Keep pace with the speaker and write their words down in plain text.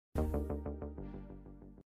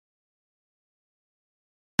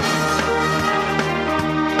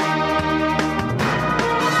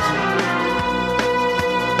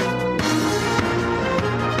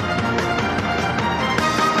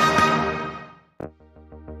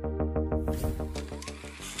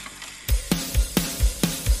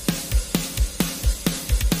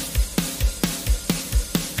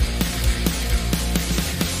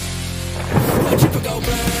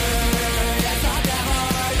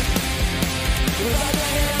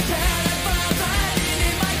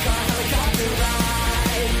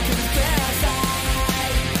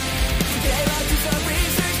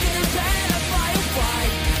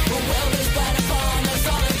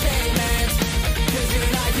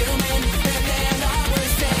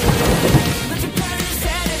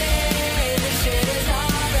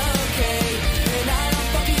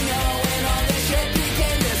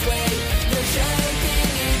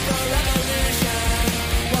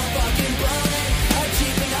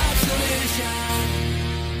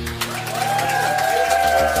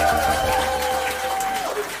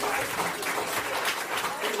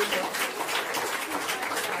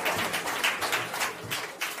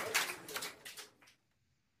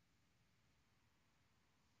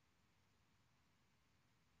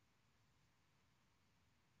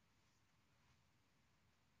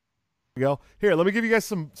go. Here, let me give you guys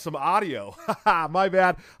some audio. My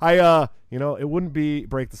bad. I it wouldn't be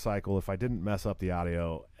Break the Cycle if I didn't mess up the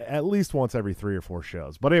audio at least once every 3 or 4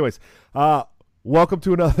 shows. But anyways, welcome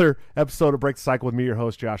to another episode of Break the Cycle with me, your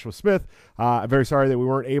host, Joshua Smith. I'm very sorry that we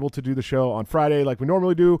weren't able to do the show on Friday like we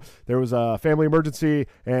normally do. There was a family emergency,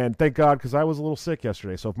 and thank God, because I was a little sick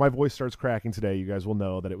yesterday. So if my voice starts cracking today, you guys will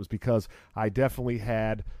know that it was because I definitely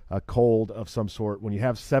had a cold of some sort. When you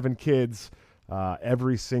have 7 kids,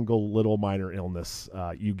 every single little minor illness,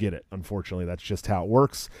 you get it. Unfortunately, that's just how it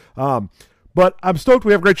works. But I'm stoked.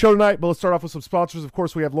 We have a great show tonight, but let's start off with some sponsors. Of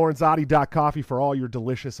course, we have Lorenzotti.coffee for all your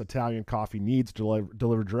delicious Italian coffee needs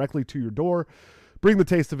delivered directly to your door. Bring the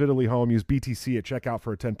taste of Italy home. Use BTC at checkout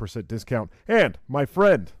for a 10% discount. And my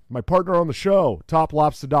friend, my partner on the show,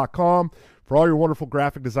 TopLobster.com for all your wonderful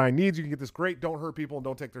graphic design needs. You can get this great Don't Hurt People and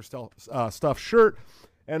Don't Take Their Stuff shirt.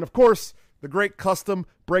 And, of course, the great custom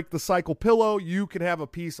Break the Cycle pillow. You can have a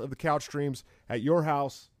piece of the couch streams at your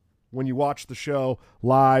house when you watch the show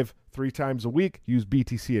live 3 times a week. Use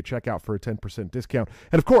BTC at checkout for a 10% discount.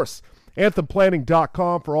 And, of course,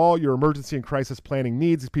 AnthemPlanning.com for all your emergency and crisis planning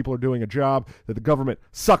needs. These people are doing a job that the government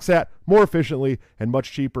sucks at more efficiently and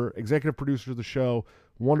much cheaper. Executive producers of the show,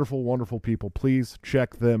 wonderful, wonderful people. Please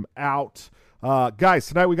check them out. Guys,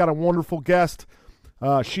 tonight we got a wonderful guest.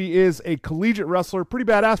 She is a collegiate wrestler, pretty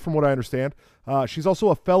badass from what I understand. She's also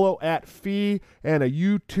a fellow at FEE and a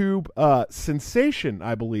YouTube sensation,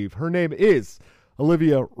 I believe. Her name is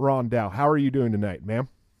Olivia Rondeau. How are you doing tonight, ma'am?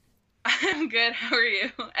 I'm good. How are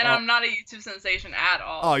you? And I'm not a YouTube sensation at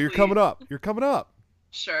all. Oh, you're coming up. You're coming up.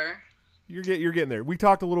 Sure. You're getting there. We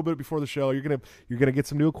talked a little bit before the show. You're gonna get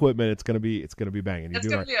some new equipment. It's gonna be banging. It's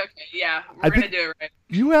gonna be okay. Yeah, we're gonna do it right.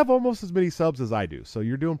 You have almost as many subs as I do, so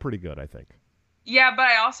you're doing pretty good, I think. Yeah, but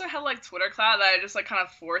I also had like Twitter Cloud that I just like kind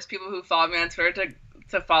of forced people who follow me on Twitter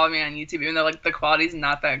to follow me on YouTube, even though like the quality's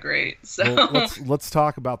not that great. So well, let's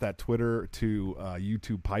talk about that Twitter to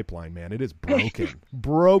YouTube pipeline, man. It is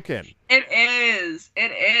broken. It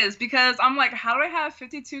is because I'm like, how do I have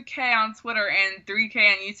 52K on Twitter and 3K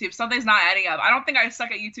on YouTube? Something's not adding up. I don't think I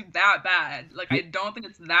suck at YouTube that bad. Like I don't think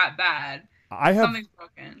it's that bad. Something's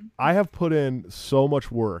broken. I have put in so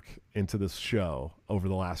much work into this show over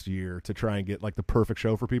the last year to try and get like the perfect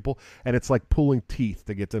show for people, and it's like pulling teeth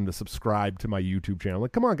to get them to subscribe to my YouTube channel.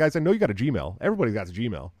 Like, come on, guys, I know you got a Gmail. Everybody's got a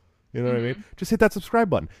Gmail. You know what I mean? Just hit that subscribe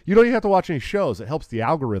button. You don't even have to watch any shows. It helps the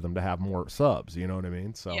algorithm to have more subs. You know what I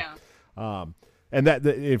mean? So, yeah. And that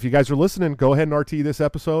if you guys are listening, go ahead and RT this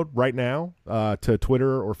episode right now to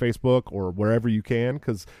Twitter or Facebook or wherever you can,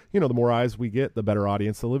 because the more eyes we get, the better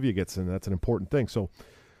audience Olivia gets, and that's an important thing. So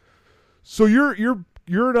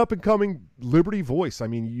you're an up and coming Liberty voice. I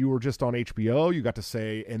mean, you were just on HBO. You got to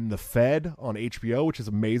say in The Fed on HBO, which is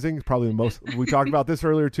amazing. It's probably the most. We talked about this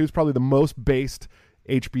earlier too. It's probably the most based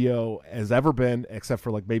HBO has ever been, except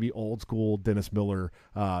for like maybe old school Dennis Miller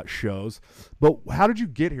shows. But how did you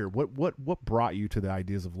get here? What brought you to the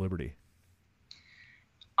ideas of Liberty?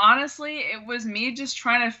 Honestly, it was me just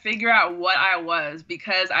trying to figure out what I was,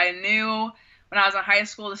 because I knew when I was in high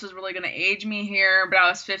school this was really going to age me here, but I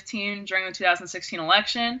was 15 during the 2016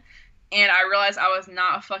 election. And I realized I was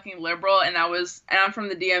not a fucking liberal, and I'm from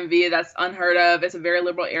the DMV. That's unheard of. It's a very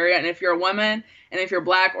liberal area. And if you're a woman, and if you're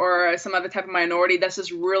black or some other type of minority, that's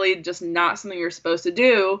just really just not something you're supposed to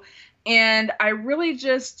do. And I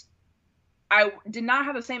did not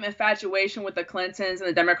have the same infatuation with the Clintons and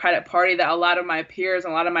the Democratic Party that a lot of my peers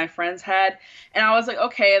and a lot of my friends had. And I was like,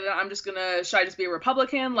 okay, then should I just be a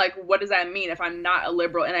Republican? Like, what does that mean if I'm not a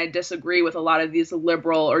liberal and I disagree with a lot of these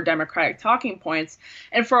liberal or Democratic talking points?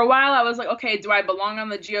 And for a while I was like, okay, do I belong on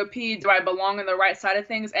the GOP? Do I belong on the right side of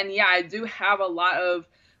things? And yeah, I do have a lot of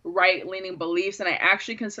right-leaning beliefs, and I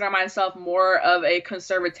actually consider myself more of a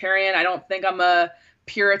conservatarian. I don't think I'm a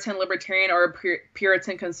Puritan libertarian or a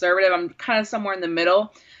Puritan conservative. I'm kind of somewhere in the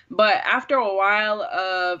middle. But after a while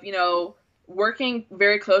of, working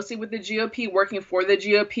very closely with the GOP, working for the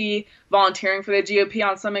GOP, volunteering for the GOP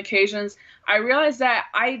on some occasions, I realized that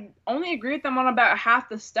I only agree with them on about half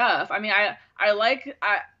the stuff. I mean, I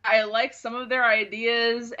like some of their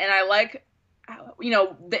ideas, and I like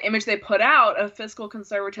the image they put out of fiscal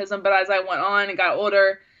conservatism. But as I went on and got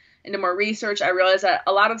older and did more research, I realized that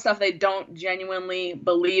a lot of stuff they don't genuinely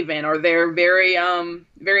believe in, or they're very,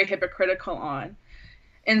 very hypocritical on.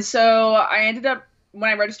 And so when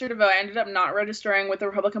I registered to vote, I ended up not registering with the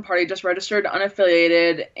Republican Party, just registered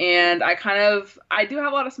unaffiliated. And I do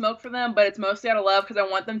have a lot of smoke for them, but it's mostly out of love because I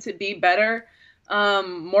want them to be better.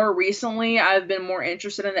 More recently, I've been more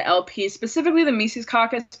interested in the LP, specifically the Mises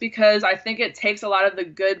Caucus, because I think it takes a lot of the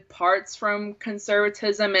good parts from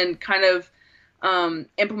conservatism and kind of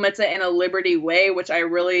implements it in a liberty way, which I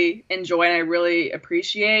really enjoy and I really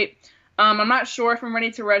appreciate. I'm not sure if I'm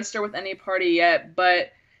ready to register with any party yet,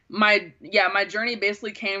 but my journey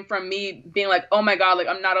basically came from me being like, oh my God, like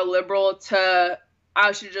I'm not a liberal, to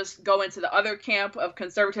I should just go into the other camp of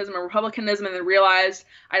conservatism and republicanism, and then realized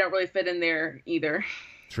I don't really fit in there either.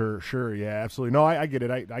 Sure. Yeah, absolutely. No, I get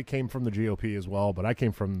it. I came from the GOP as well, but I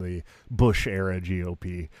came from the Bush era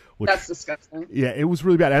GOP, which That's disgusting. yeah, it was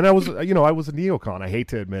really bad. And I was, I was a neocon. I hate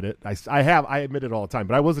to admit it. I admit it all the time,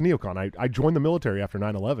 but I was a neocon. I joined the military after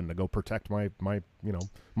 9/11 to go protect my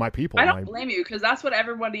people. I don't blame you, because that's what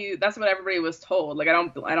everybody was told. Like I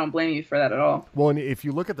don't blame you for that at all. Well, and if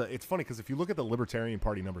you look at it's funny because if you look at the Libertarian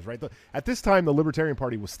Party numbers, right? At this time, the Libertarian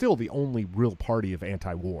Party was still the only real party of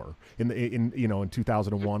anti-war in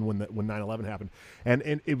 2001 when 9/11 happened,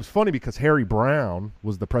 and it was funny because Harry Brown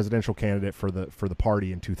was the presidential candidate for the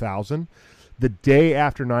party in 2000. The day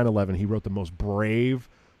after 9/11, he wrote the most brave,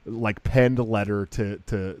 like penned letter to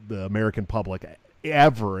the American public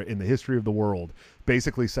ever in the history of the world,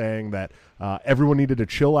 basically saying that everyone needed to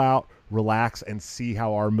chill out, relax, and see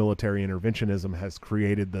how our military interventionism has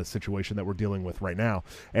created the situation that we're dealing with right now.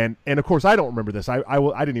 And of course, I don't remember this. I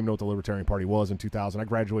didn't even know what the Libertarian Party was in 2000. I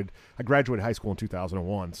graduated high school in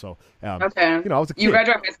 2001. So okay, I was a kid. You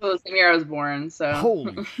graduated high school the same year I was born. So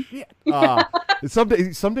holy shit.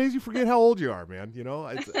 Some days you forget how old you are, man.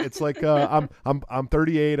 It's like I'm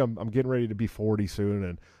 38. I'm getting ready to be 40 soon,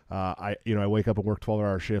 and I wake up and work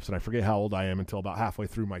 12-hour shifts, and I forget how old I am until about halfway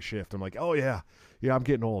through my shift. I'm like, oh yeah, I'm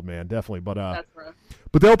getting old, man, definitely. But that's rough.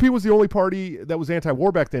 But the LP was the only party that was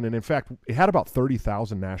anti-war back then, and in fact, it had about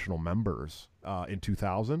 30,000 national members in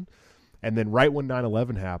 2000. And then right when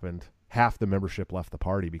 9/11 happened, half the membership left the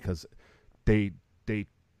party because they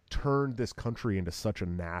turned this country into such a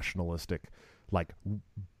nationalistic, like,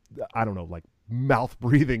 I don't know, like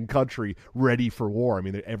mouth-breathing country ready for war. I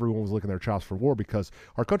mean, everyone was licking their chops for war because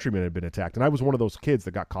our countrymen had been attacked. And I was one of those kids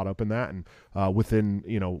that got caught up in that. And within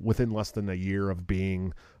less than a year of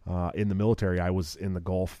being in the military, I was in the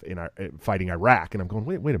Gulf fighting Iraq. And I'm going,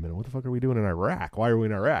 wait a minute, what the fuck are we doing in Iraq? Why are we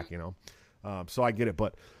in Iraq? So I get it.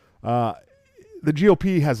 But the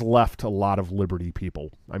GOP has left a lot of liberty people.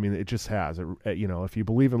 I mean, it just has. If you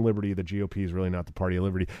believe in liberty, the GOP is really not the party of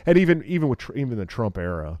liberty. And even with the Trump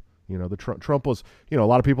era, Trump was, a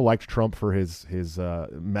lot of people liked Trump for his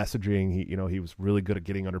messaging. He was really good at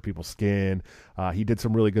getting under people's skin. He did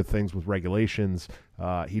some really good things with regulations.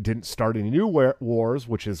 He didn't start any new wars,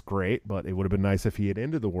 which is great, but it would have been nice if he had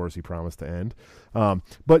ended the wars he promised to end.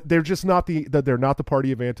 But they're just not they're not the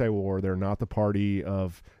party of anti-war. They're not the party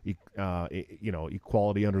of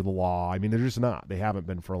equality under the law. I mean, they're just not. They haven't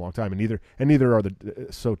been for a long time, and neither are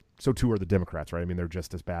so too are the Democrats, right? I mean, they're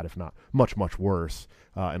just as bad, if not much worse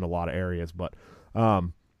in a lot of areas. But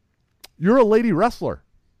you're a lady wrestler.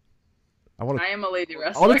 I am a lady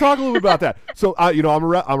wrestler. I want to talk a little bit about that. So, I'm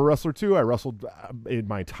a wrestler too. I wrestled in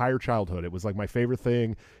my entire childhood. It was like my favorite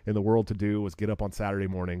thing in the world to do was get up on Saturday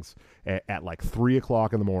mornings at like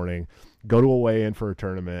 3:00 in the morning, go to a weigh-in for a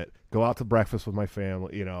tournament, go out to breakfast with my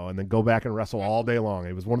family, and then go back and wrestle all day long.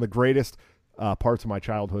 It was one of the greatest parts of my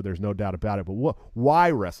childhood. There's no doubt about it. But why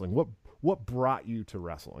wrestling? What brought you to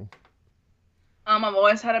wrestling? I've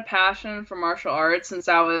always had a passion for martial arts since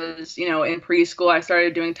I was, in preschool. I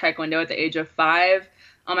started doing Taekwondo at the age of 5.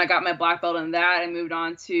 I got my black belt in that. I moved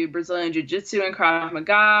on to Brazilian Jiu-Jitsu and Krav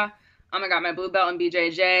Maga. I got my blue belt in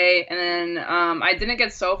BJJ. And then I didn't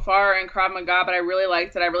get so far in Krav Maga, but I really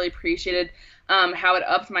liked it. I really appreciated how it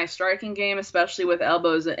upped my striking game, especially with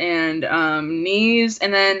elbows and knees.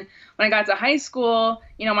 And then when I got to high school,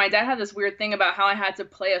 my dad had this weird thing about how I had to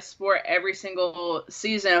play a sport every single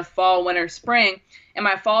season of fall, winter, spring. And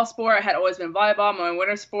my fall sport had always been volleyball. My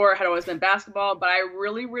winter sport had always been basketball. But I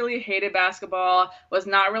really, really hated basketball, was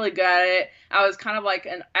not really good at it. I was kind of like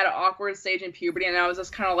at an awkward stage in puberty. And I was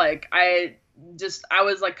just kind of like, I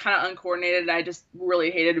was like kind of uncoordinated. I just really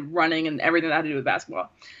hated running and everything that had to do with basketball.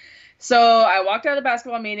 So I walked out of the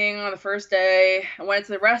basketball meeting on the first day. I went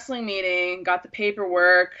to the wrestling meeting, got the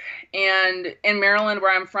paperwork, and in Maryland,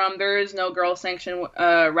 where I'm from, there is no girls-sanctioned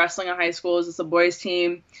wrestling in high schools. It's a boys'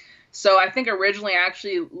 team. So I think originally I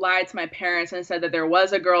actually lied to my parents and said that there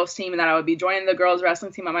was a girls' team and that I would be joining the girls'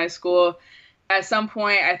 wrestling team at my school. At some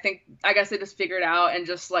point, I guess they just figured out and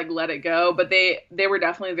just like let it go. But they were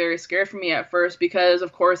definitely very scared for me at first because,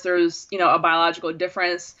 of course, there's a biological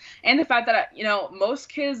difference, and the fact that most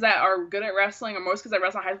kids that are good at wrestling, or most kids that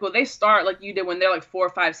wrestle in high school, they start like you did when they're like 4,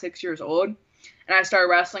 5, 6 years old. And I started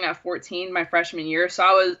wrestling at 14, my freshman year.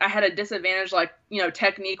 So I had a disadvantage, like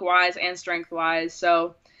technique wise and strength wise.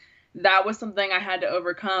 So that was something I had to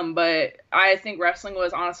overcome. But I think wrestling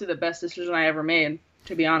was honestly the best decision I ever made,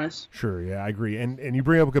 to be honest. Sure, yeah, I agree. And you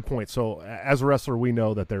bring up a good point. So as a wrestler, we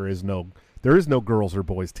know that there is no girls or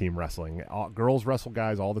boys team wrestling. Girls wrestle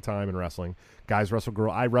guys all the time in wrestling. Guys wrestle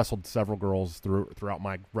girl. I wrestled several girls throughout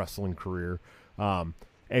my wrestling career.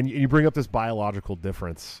 And you bring up this biological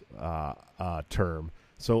difference term.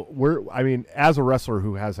 So as a wrestler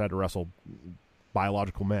who has had to wrestle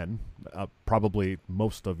biological men, probably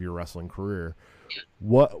most of your wrestling career,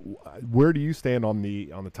 where do you stand on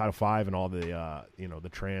the Title V and all the the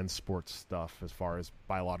trans sports stuff as far as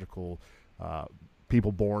biological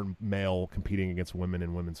people born male competing against women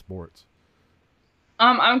in women's sports?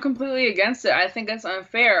 I'm completely against it. I think that's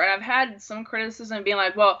unfair. And I've had some criticism being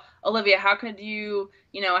like, well, Olivia, how could you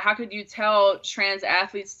tell trans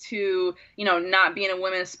athletes to, not be in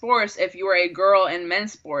women's sports if you were a girl in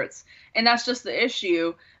men's sports? And that's just the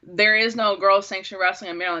issue. There is no girls sanctioned wrestling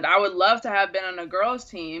in Maryland. I would love to have been on a girls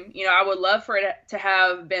team. I would love for it to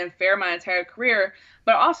have been fair my entire career.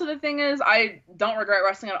 But also the thing is, I don't regret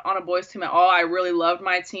wrestling on a boys team at all. I really loved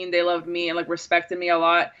my team. They loved me and respected me a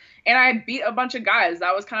lot. And I beat a bunch of guys.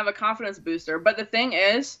 That was kind of a confidence booster. But the thing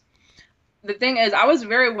is, I was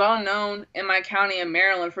very well known in my county in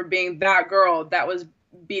Maryland for being that girl that was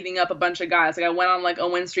beating up a bunch of guys. I went on a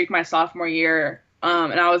win streak my sophomore year,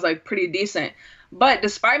 and I was pretty decent. But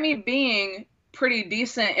despite me being pretty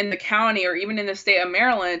decent in the county or even in the state of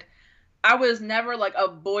Maryland, I was never a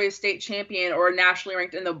boys state champion or nationally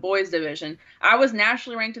ranked in the boys division. I was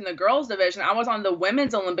nationally ranked in the girls division. I was on the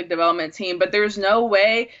women's Olympic development team, but there's no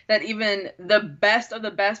way that even the best of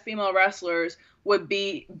the best female wrestlers would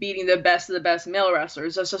be beating the best of the best male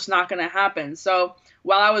wrestlers. That's just not going to happen. So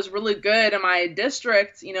while I was really good in my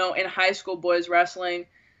district, in high school boys wrestling,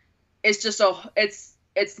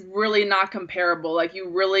 it's really not comparable. You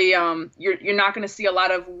really, you're not going to see a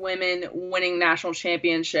lot of women winning national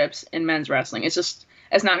championships in men's wrestling. It's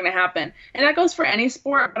not going to happen. And that goes for any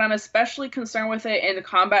sport, but I'm especially concerned with it in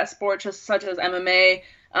combat sports such as MMA,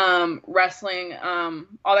 wrestling,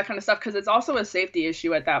 all that kind of stuff, because it's also a safety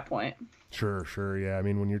issue at that point. Sure. Yeah. I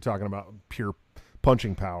mean, when you're talking about pure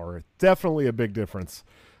punching power, it's definitely a big difference.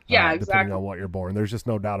 Yeah, exactly. Depending on what you're born. There's just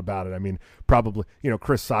no doubt about it. I mean, probably,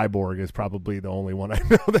 Chris Cyborg is probably the only one I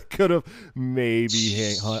know that could have maybe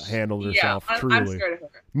handled herself truly. I'm scared of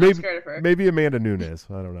her. I'm scared of her. Maybe Amanda Nunes.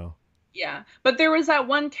 I don't know. Yeah. But there was that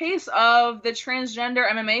one case of the transgender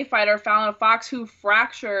MMA fighter Fallon Fox who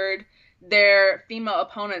fractured their female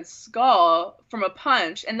opponent's skull from a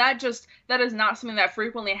punch, and that is not something that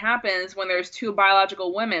frequently happens when there's two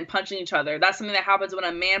biological women punching each other. That's something that happens when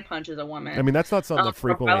a man punches a woman. I mean, that's not something that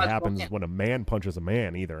frequently happens when a man punches a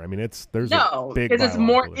man either. I mean, there's a big, because it's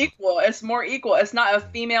more equal. It's more equal. It's not a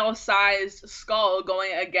female-sized skull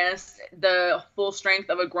going against the full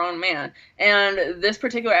strength of a grown man. And this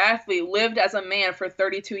particular athlete lived as a man for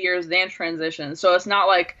 32 years, then transitioned. So it's not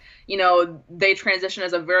like, they transitioned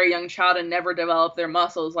as a very young child and never developed their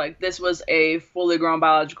muscles. This was a fully grown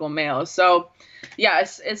biological male. So yeah,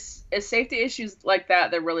 it's safety issues like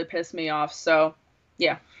that really piss me off. So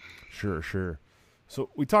yeah. Sure. So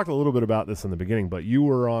we talked a little bit about this in the beginning, but you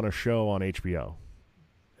were on a show on HBO,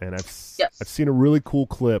 and I've seen a really cool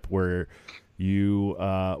clip where you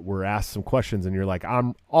were asked some questions, and you're like,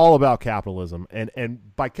 I'm all about capitalism. And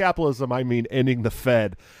by capitalism, I mean ending the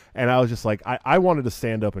Fed. And I was just like, I wanted to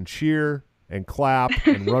stand up and cheer and clap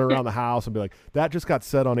and run around the house and be like, that just got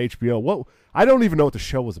said on HBO. What? I don't even know what the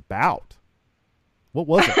show was about. What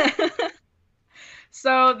was it?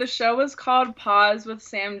 So the show was called Pause with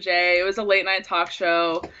Sam Jay. It was a late night talk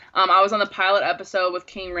show. I was on the pilot episode with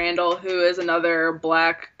King Randall, who is another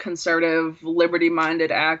Black conservative,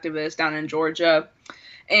 liberty-minded activist down in Georgia.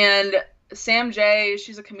 And Sam Jay,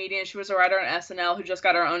 she's a comedian. She was a writer on SNL who just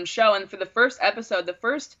got her own show. And for the first episode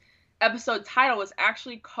title was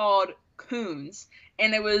actually called Coons.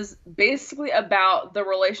 And it was basically about the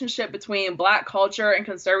relationship between Black culture and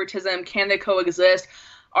conservatism. Can they coexist?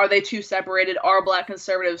 Are they too separated? Are Black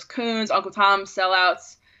conservatives coons, Uncle Tom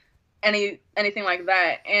sellouts, anything like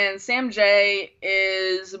that? And Sam Jay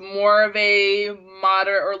is more of a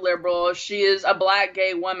moderate or liberal. She is a Black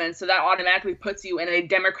gay woman, so that automatically puts you in a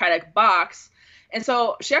Democratic box. And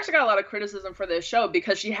so she actually got a lot of criticism for this show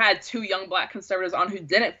because she had two young Black conservatives on who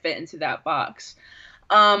didn't fit into that box.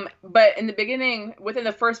 But in the beginning, within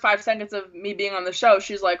the first 5 seconds of me being on the show,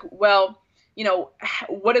 she's like, well,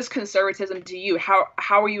 what is conservatism to you? How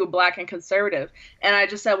are you a Black and conservative? And I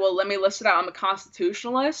just said, well, let me list it out. I'm a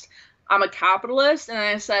constitutionalist. I'm a capitalist. And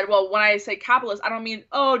I said, well, when I say capitalist, I don't mean,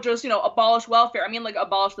 just, abolish welfare. I mean,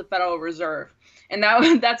 abolish the Federal Reserve. And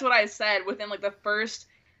that's what I said within the first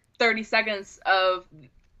 30 seconds of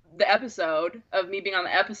the episode of me being on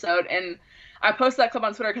the episode, and I posted that clip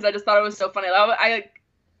on Twitter because I just thought it was so funny. I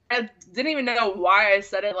didn't even know why I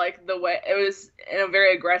said it like the way it was, in a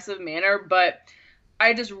very aggressive manner, but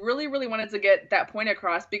I just really, really wanted to get that point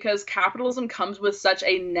across because capitalism comes with such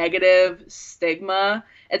a negative stigma.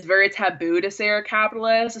 It's very taboo to say you're a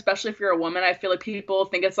capitalist, especially if you're a woman. I feel like people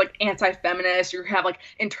think it's like anti-feminist. You have like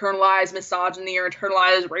internalized misogyny or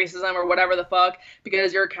internalized racism or whatever the fuck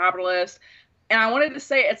because you're a capitalist. And I wanted to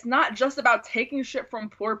say it's not just about taking shit from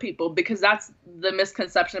poor people, because that's the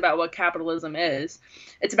misconception about what capitalism is.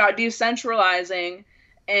 It's about decentralizing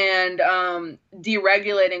and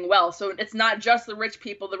deregulating wealth. So it's not just the rich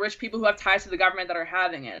people who have ties to the government that are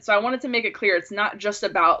having it. So I wanted to make it clear it's not just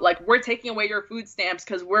about like we're taking away your food stamps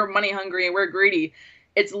because we're money hungry and we're greedy.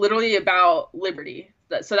 It's literally about liberty.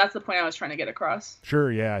 So that's the point I was trying to get across.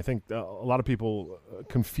 Sure, yeah. I think a lot of people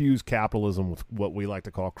confuse capitalism with what we like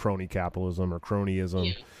to call crony capitalism or cronyism,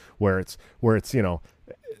 Yeah. where it's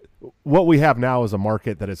what we have now is a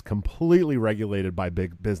market that is completely regulated by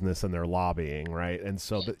big business and their lobbying, right? And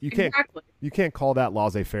so Exactly. you can't call that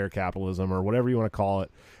laissez-faire capitalism or whatever you want to call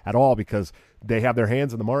it at all, because they have their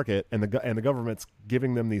hands in the market, and the government's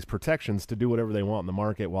giving them these protections to do whatever they want in the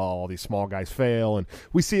market while all these small guys fail. And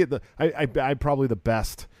we see it. I probably the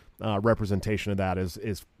best representation of that is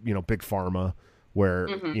big pharma, where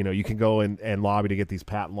you can go and lobby to get these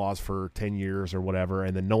patent laws for 10 years or whatever,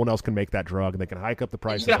 and then no one else can make that drug, and they can hike up the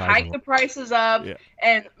prices. You can hike the prices up, yeah.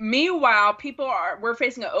 And meanwhile, we're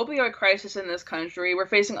facing an opioid crisis in this country. We're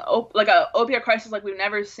facing a opioid crisis like we've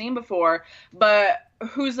never seen before. But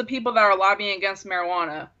who's the people that are lobbying against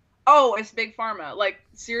marijuana? Oh, it's big pharma. Like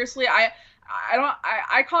seriously, I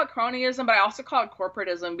call it cronyism, but I also call it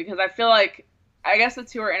corporatism, because I feel like I guess the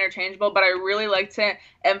two are interchangeable. But I really like to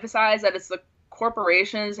emphasize that it's the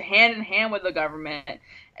corporations hand in hand with the government,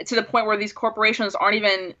 to the point where these corporations aren't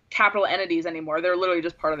even capital entities anymore. They're literally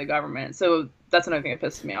just part of the government. So that's another thing that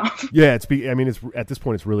pisses me off. Yeah, it's at this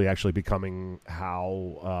point it's really actually becoming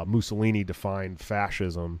how Mussolini defined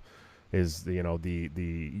fascism, is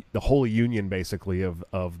the holy union basically of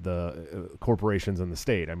the corporations and the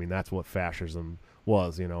state. I mean, that's what fascism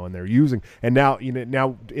was, and they're using, and now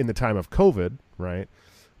in the time of COVID, right?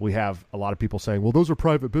 We have a lot of people saying, well, those are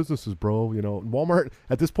private businesses, bro. Walmart,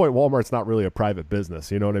 at this point, Walmart's not really a private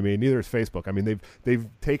business. You know what I mean? Neither is Facebook. I mean, they've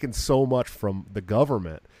taken so much from the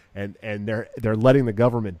government, and they're letting the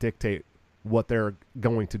government dictate what they're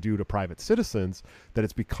going to do to private citizens, that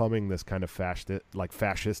it's becoming this kind of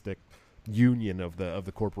fascistic union of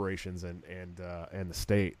the corporations and the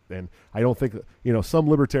state. And I don't think some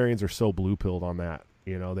libertarians are so blue-pilled on that.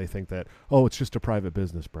 They think that, oh, it's just a private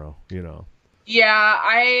business, bro. Yeah,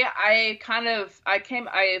 I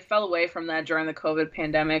fell away from that during the COVID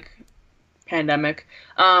pandemic,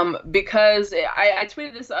 because I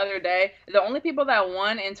tweeted this the other day. The only people that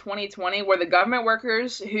won in 2020 were the government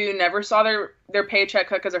workers who never saw their paycheck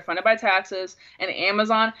cut because they're funded by taxes, and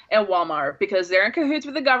Amazon and Walmart, because they're in cahoots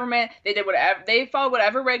with the government. They followed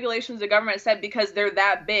whatever regulations the government said because they're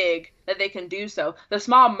that big that they can do so. The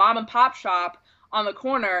small mom and pop shop on the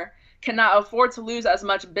corner cannot afford to lose as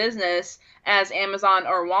much business as Amazon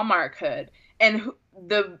or Walmart could. And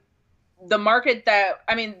the market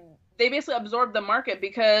they basically absorbed the market,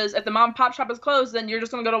 because if the mom and pop shop is closed, then you're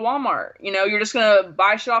just going to go to Walmart. You're just going to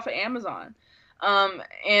buy shit off of Amazon.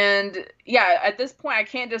 And yeah, at this point, I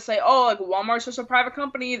can't just say, oh, like Walmart's just a private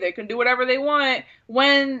company, they can do whatever they want,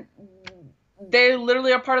 when they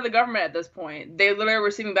literally are part of the government at this point. They literally are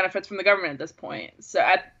receiving benefits from the government at this point. So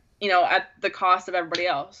at the cost of everybody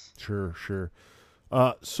else. Sure.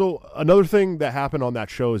 So another thing that happened on that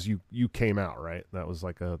show is you came out, right? That was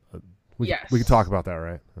like yes. We could talk about that,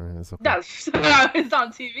 right? It's okay. It's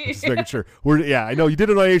on TV. Just making sure. I know you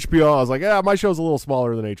did it on HBO. I was like, my show's a little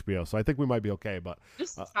smaller than HBO, so I think we might be okay. But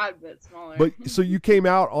just a tad bit smaller. But so you came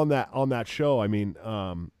out on that show. I mean,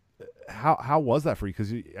 how was that for you?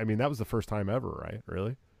 Because that was the first time ever, right?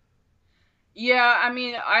 Really? Yeah,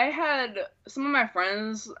 I had some of my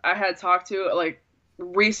friends I had talked to like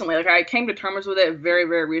recently. Like I came to terms with it very,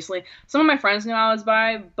 very recently. Some of my friends knew I was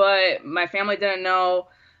bi, but my family didn't know.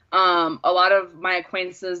 A lot of my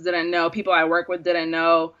acquaintances didn't know. People I work with didn't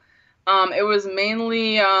know. It was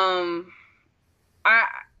mainly it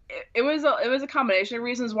was a combination of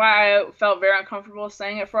reasons why I felt very uncomfortable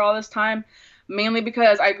saying it for all this time. Mainly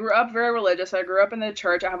because I grew up very religious. I grew up in the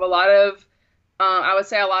church. I have a lot of I would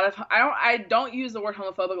say I don't use the word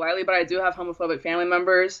homophobic lightly, but I do have homophobic family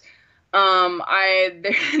members.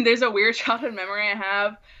 There's a weird childhood memory I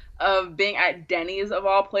have of being at Denny's of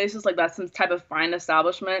all places, like that's some type of fine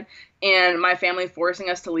establishment, and my family forcing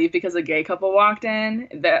us to leave because a gay couple walked in.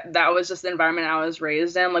 That was just the environment I was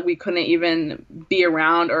raised in. Like we couldn't even be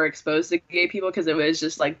around or exposed to gay people because it was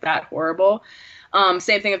just like that horrible.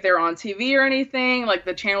 Same thing if they were on TV or anything, like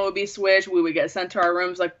the channel would be switched, we would get sent to our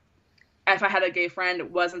rooms. Like if I had a gay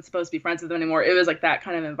friend, wasn't supposed to be friends with them anymore. It was like that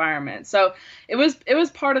kind of environment. So it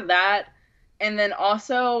was part of that. And then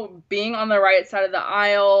also being on the right side of the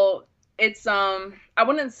aisle, it's I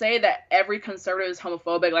wouldn't say that every conservative is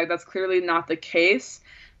homophobic. Like that's clearly not the case.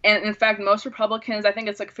 And in fact, most Republicans, I think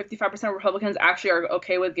it's like 55% of Republicans actually are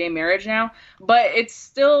okay with gay marriage now. But it's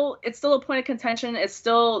still a point of contention. There's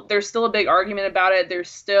still a big argument about it.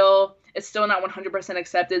 It's still not 100%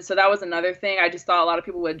 accepted. So that was another thing. I just thought a lot of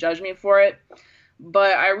people would judge me for it.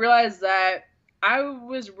 But I realized that I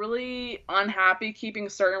was really unhappy keeping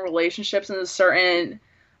certain relationships and certain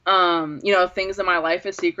things in my life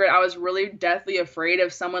a secret. I was really deathly afraid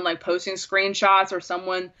of someone like posting screenshots or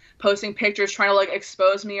someone posting pictures trying to like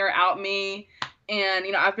expose me or out me.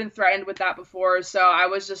 And, I've been threatened with that before. So I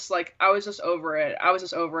was just over it. I was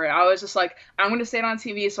just like, I'm going to say it on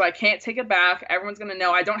TV, so I can't take it back. Everyone's going to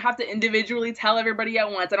know. I don't have to individually tell everybody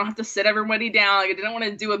at once. I don't have to sit everybody down. Like, I didn't want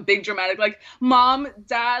to do a big dramatic, like, mom,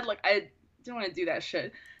 dad, like, I didn't want to do that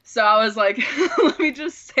shit. So I was like, let me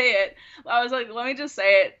just say it.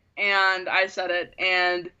 And I said it,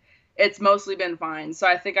 and it's mostly been fine. So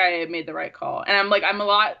I think I made the right call. And I'm a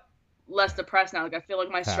lot less depressed now. Like I feel like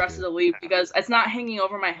my stress is relieved because it's not hanging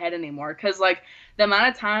over my head anymore. Because like the amount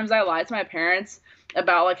of times I lied to my parents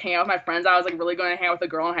about like hanging out with my friends, I was like really going to hang out with a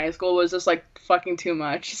girl in high school, was just like fucking too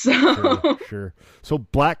much. So sure. So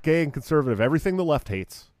black, gay, and conservative, everything the left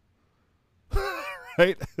hates.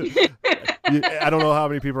 Right? I don't know how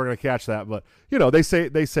many people are going to catch that, but they say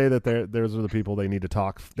that those are the people they need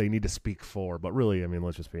to speak for. But really, I mean,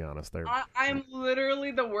 let's just be honest. I'm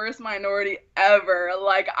literally the worst minority ever.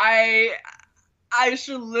 Like I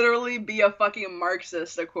should literally be a fucking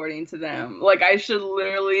Marxist according to them. Like I should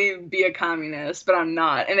literally be a communist, but I'm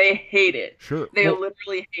not, and they hate it. Sure, they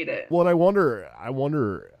literally hate it. Well, and I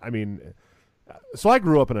wonder. I mean, so I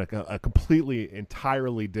grew up in a completely,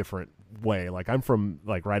 entirely different way. Like I'm from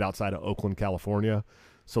like right outside of Oakland, California.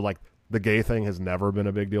 So like the gay thing has never been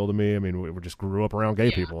a big deal to me. I mean, we just grew up around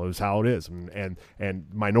gay people. It was how it is. And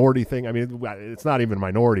minority thing. I mean, it's not even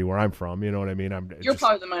minority where I'm from. You know what I mean? You're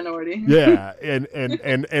part of the minority. Yeah. And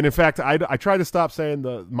in fact, I try to stop saying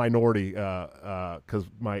the minority because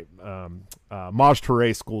my Maj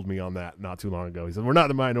Touré schooled me on that not too long ago. He said, we're not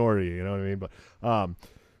the minority. You know what I mean? But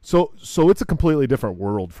So it's a completely different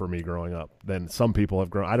world for me growing up than some people have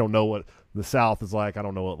grown. I don't know what the South is like. I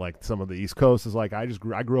don't know what like some of the East Coast is like. I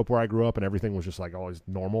grew up where I grew up, and everything was just like always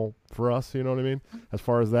normal for us. You know what I mean? As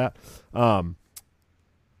far as that. But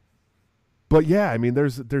yeah, I mean,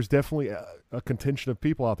 there's definitely a contingent of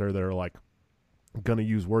people out there that are like gonna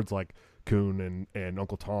use words like coon and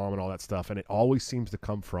Uncle Tom and all that stuff, and it always seems to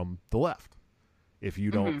come from the left. If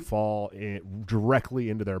you don't fall directly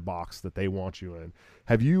into their box that they want you in.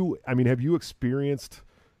 Have you experienced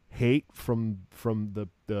hate from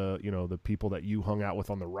the people that you hung out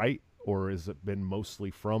with on the right, or has it been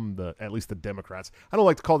mostly from at least the Democrats? I don't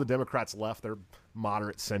like to call the Democrats left. They're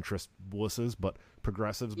moderate centrist wusses, but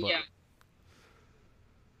progressives. But yeah.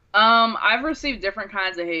 I've received different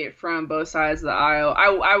kinds of hate from both sides of the aisle.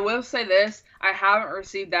 I will say this, I haven't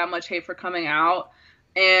received that much hate for coming out.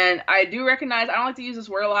 And I do recognize, I don't like to use this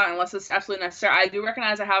word a lot unless it's absolutely necessary. I do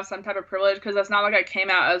recognize I have some type of privilege because it's not like I came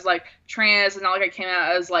out as like trans. It's not like I came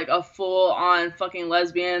out as like a full on fucking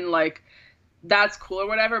lesbian. Like that's cool or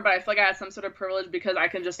whatever. But I feel like I had some sort of privilege because I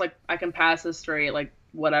can just like, I can pass as straight, like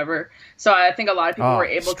whatever. So I think a lot of people were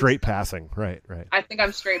able straight passing. Right. I think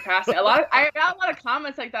I'm straight passing. I got a lot of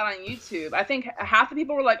comments like that on YouTube. I think half the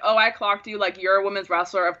people were like, oh, I clocked you. Like you're a women's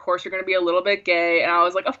wrestler. Of course you're going to be a little bit gay. And I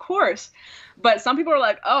was like, of course. But some people were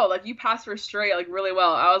like, oh, like you passed for straight, like really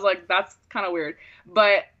well. I was like, that's kind of weird.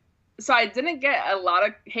 But so I didn't get a lot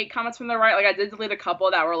of hate comments from the right. Like I did delete a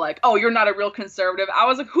couple that were like, oh, you're not a real conservative. I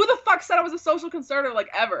was like, who the fuck said I was a social conservative, like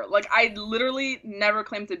ever? Like I literally never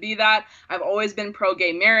claimed to be that. I've always been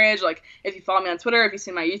pro-gay marriage. Like if you follow me on Twitter, if you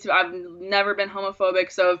see my YouTube, I've never been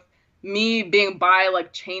homophobic. So if me being bi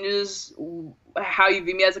like changes how you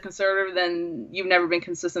view me as a conservative, then you've never been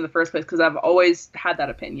consistent in the first place because I've always had that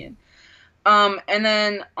opinion. And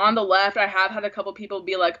then on the left, I have had a couple people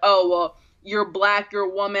be like, oh, well, you're black, you're a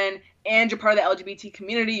woman, and you're part of the LGBT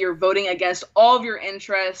community. You're voting against all of your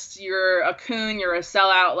interests. You're a coon. You're a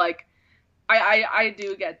sellout. Like, I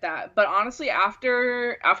do get that. But honestly,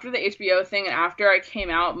 after the HBO thing and after I came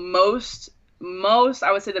out, most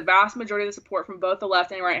I would say the vast majority of the support from both the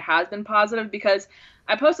left and right has been positive, because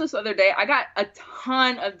I posted this the other day. I got a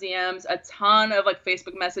ton of DMs, a ton of like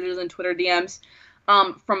Facebook messages and Twitter DMs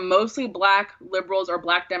from mostly black liberals or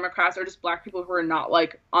black Democrats or just black people who are not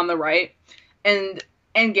like on the right, and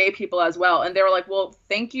gay people as well. And they were like, well,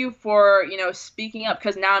 thank you for, speaking up,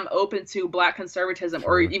 because now I'm open to black conservatism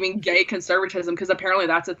or even gay conservatism, because apparently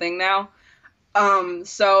that's a thing now.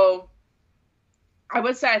 So I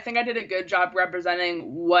would say I think I did a good job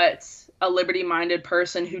representing what a liberty-minded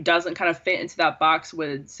person who doesn't kind of fit into that box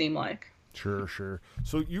would seem like. Sure.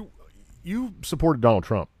 So you supported Donald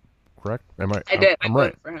Trump, correct? I did. I'm I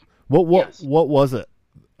right. For him. What Yes. what was it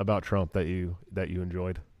about Trump that you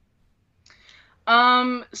enjoyed?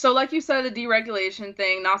 So like you said, the deregulation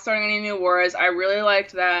thing, not starting any new wars, I really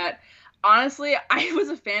liked that. Honestly, I was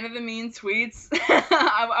a fan of the mean tweets.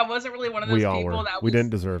 I wasn't really one of those We all people were. that We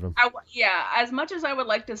didn't deserve him. Yeah, as much as I would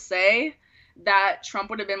like to say that Trump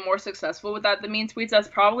would have been more successful without the mean tweets, that's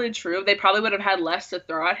probably true. They probably would have had less to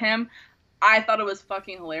throw at him. I thought it was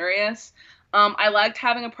fucking hilarious. I liked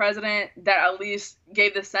having a president that at least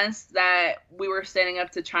gave the sense that we were standing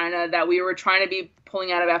up to China, that we were trying to be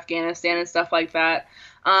pulling out of Afghanistan and stuff like that.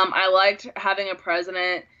 I liked having a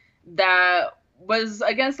president that was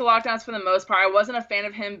against the lockdowns for the most part. I wasn't a fan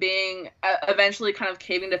of him being eventually kind of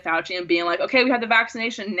caving to Fauci and being like, okay, we had the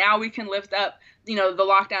vaccination, now we can lift up, the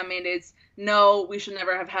lockdown mandates. No, we should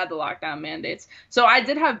never have had the lockdown mandates. So I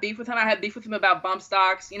did have beef with him. I had beef with him about bump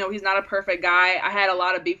stocks. He's not a perfect guy. I had a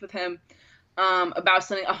lot of beef with him about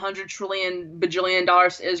sending $100 trillion bajillion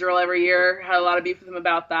to Israel every year. Had a lot of beef with him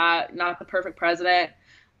about that. Not the perfect president.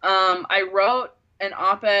 I wrote an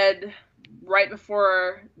op-ed right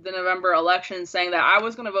before the November election saying that I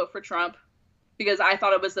was going to vote for Trump because I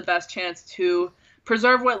thought it was the best chance to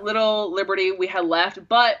preserve what little liberty we had left.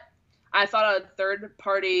 But I thought a third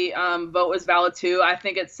party vote was valid too. I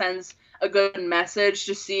think it sends a good message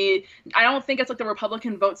to see. I don't think it's like the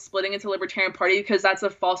Republican vote splitting into the Libertarian Party, because that's a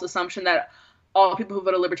false assumption that all people who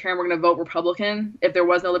voted Libertarian were going to vote Republican if there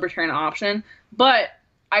was no Libertarian option. But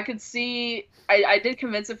I could see, I did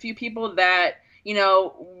convince a few people that,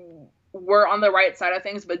 were on the right side of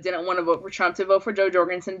things but didn't want to vote for Trump to vote for Joe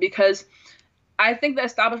Jorgensen, because I think the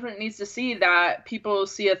establishment needs to see that people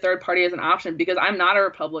see a third party as an option, because I'm not a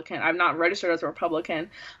Republican. I'm not registered as a Republican.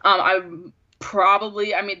 I'm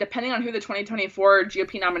probably, depending on who the 2024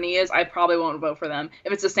 GOP nominee is, I probably won't vote for them.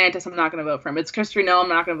 If it's DeSantis, I'm not going to vote for him. If it's Kristi Noem, I'm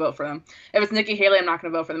not going to vote for them. If it's Nikki Haley, I'm not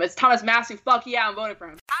going to vote for them. If it's Thomas Massie, fuck yeah, I'm voting for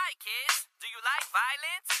him. Hi, kids. Do you like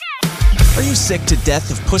violence? Are you sick to death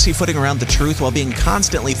of pussyfooting around the truth while being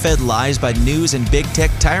constantly fed lies by news and big tech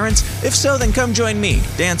tyrants? If so, then come join me,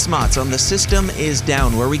 Dan Smots, on The System is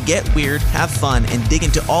Down, where we get weird, have fun, and dig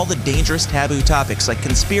into all the dangerous taboo topics like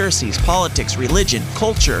conspiracies, politics, religion,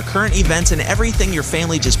 culture, current events, and everything your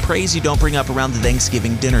family just prays you don't bring up around the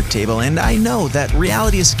Thanksgiving dinner table. And I know that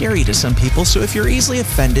reality is scary to some people, so if you're easily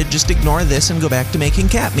offended, just ignore this and go back to making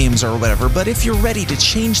cat memes or whatever. But if you're ready to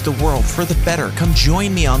change the world for the better, come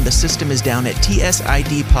join me on The System is Down at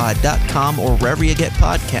tsidpod.com or wherever you get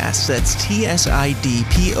podcasts. That's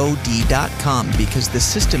tsidpod.com, because the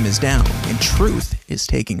system is down and truth is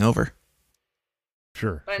taking over.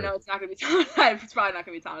 Sure. But I know it's not going to be Thomas. It's probably not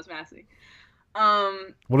going to be Thomas Massie.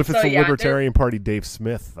 What if it's the Libertarian Party Dave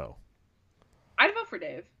Smith, though? I'd vote for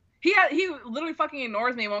Dave. He literally fucking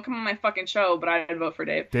ignores me, won't come on my fucking show, but I'd vote for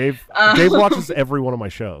Dave. Dave watches every one of my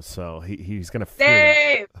shows, so he's gonna hear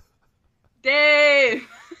that. Dave.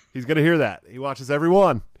 He's gonna hear that. He watches every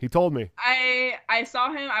one. He told me. I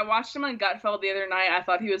saw him. I watched him on Gutfeld the other night. I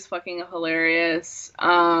thought he was fucking hilarious.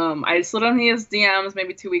 I slid on his DMs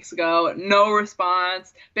maybe 2 weeks ago. No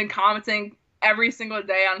response. Been commenting every single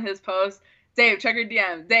day on his posts. Dave, check your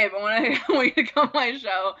DM. Dave, I want you to come on my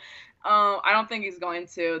show. I don't think he's going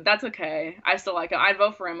to. That's okay. I still like him. I'd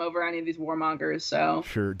vote for him over any of these warmongers. So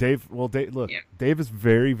sure, Dave. Well, Dave, look, yeah. Dave is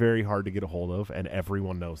very, very hard to get a hold of, and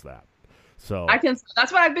everyone knows that. So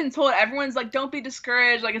that's what I've been told. Everyone's like, don't be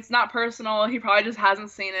discouraged. Like, it's not personal. He probably just hasn't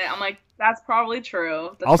seen it. I'm like, that's probably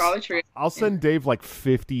true. Probably true. I'll send Dave like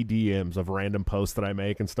 50 DMs of random posts that I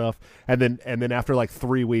make and stuff. And then after like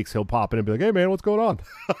 3 weeks, he'll pop in and be like, hey man, what's going on?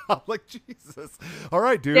 I'm like, Jesus. All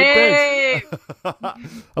right, dude. Dave!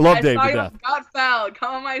 Thanks. I love Dave to death. Gutfeld,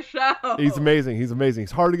 come on my show. He's amazing. He's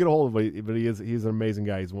hard to get a hold of, but he's an amazing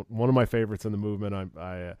guy. He's one of my favorites in the movement.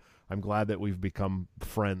 I'm glad that we've become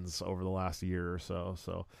friends over the last year or so.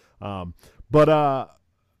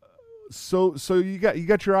 So you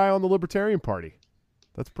got your eye on the Libertarian Party.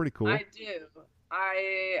 That's pretty cool. I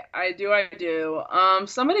do.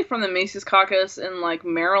 Somebody from the Macy's caucus in like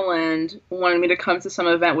Maryland wanted me to come to some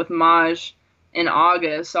event with Maj in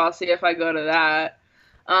August, so I'll see if I go to that.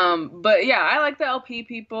 But yeah, I like the LP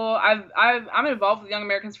people. I'm involved with Young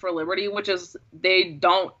Americans for Liberty, which is they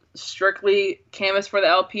don't strictly canvass for the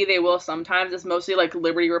LP. They will sometimes. It's mostly like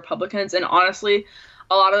Liberty Republicans, and honestly,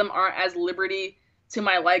 a lot of them aren't as Liberty to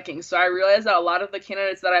my liking. So I realize that a lot of the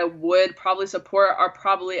candidates that I would probably support are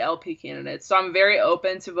probably LP candidates. So I'm very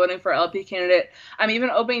open to voting for LP candidate. I'm even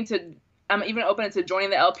open to joining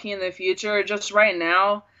the LP in the future. Just right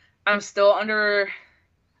now, I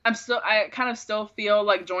kind of still feel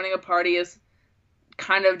like joining a party is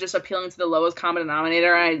kind of just appealing to the lowest common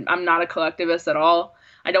denominator. I'm not a collectivist at all.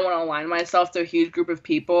 I don't want to align myself to a huge group of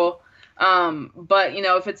people. But,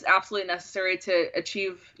 if it's absolutely necessary to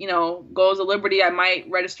achieve, goals of liberty, I might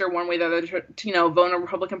register one way or the other to vote in a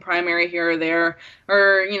Republican primary here or there,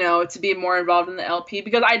 or, to be more involved in the LP,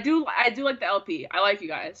 because I do like the LP. I like you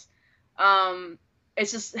guys.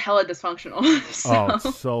 It's just hella dysfunctional. So. Oh,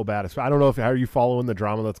 it's so bad. I don't know are you following the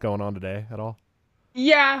drama that's going on today at all?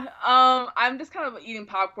 Yeah. I'm just kind of eating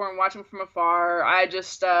popcorn, watching from afar. I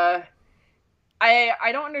just, I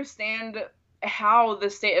don't understand how the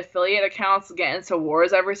state affiliate accounts get into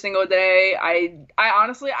wars every single day. I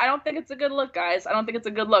honestly, I don't think it's a good look, guys. I don't think it's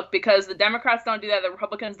a good look, because the Democrats don't do that. The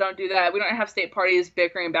Republicans don't do that. We don't have state parties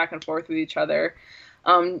bickering back and forth with each other.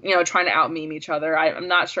 Trying to out-meme each other. I'm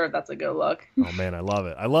not sure if that's a good look. Oh man, I love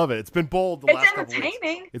it. It's been bold the last couple weeks.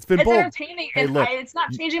 It's been bold. It's entertaining. Hey, and it's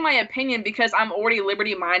not changing my opinion because I'm already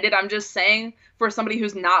liberty-minded. I'm just saying, for somebody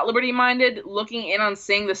who's not liberty-minded, looking in on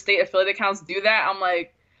seeing the state affiliate accounts do that, I'm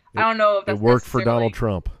like, I don't know if that's it worked for Donald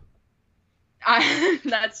Trump.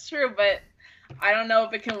 That's true, but I don't know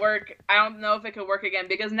if it can work. I don't know if it could work again,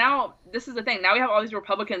 because now this is the thing. Now we have all these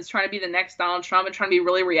Republicans trying to be the next Donald Trump and trying to be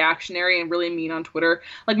really reactionary and really mean on Twitter,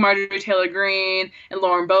 like Marjorie Taylor Greene and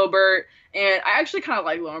Lauren Boebert. And I actually kind of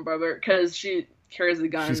like Lauren Boebert because she carries the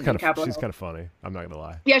gun. She's kind of funny. I'm not gonna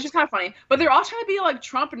lie. Yeah, she's kind of funny. But they're all trying to be like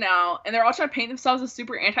Trump now, and they're all trying to paint themselves as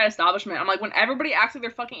super anti-establishment. I'm like, when everybody acts like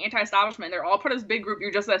they're fucking anti-establishment, they're all part of this big group.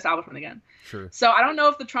 You're just the establishment again. Sure. So I don't know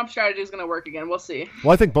if the Trump strategy is gonna work again. We'll see.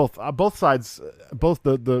 Well, I think both sides, both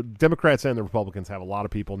the Democrats and the Republicans, have a lot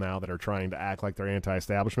of people now that are trying to act like they're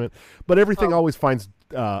anti-establishment, but everything always finds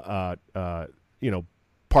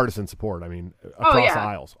partisan support. I mean, across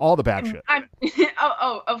aisles, all the bad shit.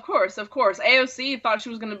 Of course. AOC thought she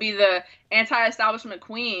was going to be the anti-establishment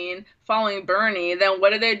queen following Bernie. Then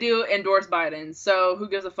what did they do? Endorse Biden. So who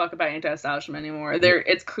gives a fuck about anti-establishment anymore?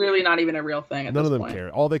 It's clearly not even a real thing at this point. None of them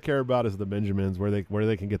care. All they care about is the Benjamins, where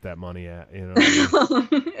they can get that money at.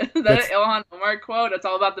 That's an Ilhan Omar quote. It's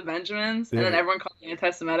all about the Benjamins, and then everyone called you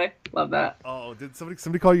anti-Semitic. Love that. Oh, did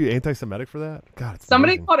somebody call you anti-Semitic for that? God, it's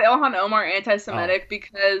somebody amazing. called Ilhan Omar anti-Semitic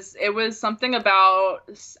because it was something about,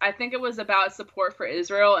 I think it was about support for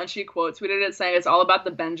Israel, and she quote tweeted it saying it's all about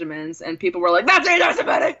the Benjamins, and people were like, "That's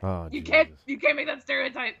anti-Semitic. Oh, you can't make that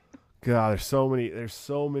stereotype." God, there's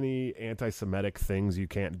so many anti-Semitic things you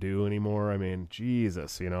can't do anymore. I mean,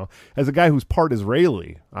 Jesus, as a guy who's part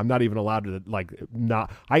Israeli, I'm not even allowed to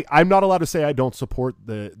I'm not allowed to say I don't support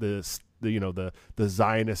the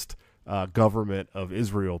Zionist government of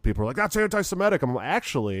Israel. People are like, that's anti-Semitic. I'm like,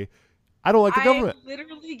 actually, I don't like the government. I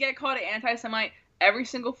literally get called an anti-Semite every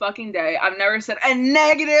single fucking day. I've never said a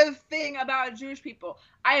negative thing about Jewish people.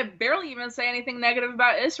 I barely even say anything negative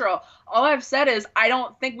about Israel. All I've said is I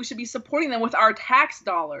don't think we should be supporting them with our tax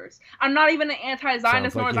dollars. I'm not even an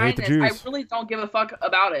anti-Zionist nor Zionist. I really don't give a fuck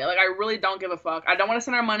about it. Like, I really don't give a fuck. I don't want to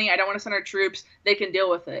send our money. I don't want to send our troops. They can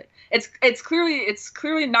deal with it. It's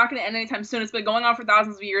clearly not going to end anytime soon. It's been going on for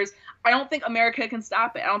thousands of years. I don't think America can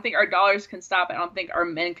stop it. I don't think our dollars can stop it. I don't think our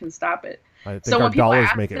men can stop it. I think our dollars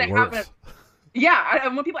make it worse.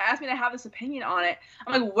 When people ask me to have this opinion on it,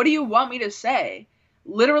 I'm like, what do you want me to say?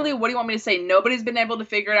 Literally, what do you want me to say? Nobody's been able to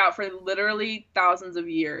figure it out for literally thousands of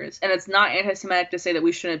years. And it's not anti-Semitic to say that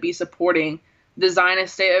we shouldn't be supporting the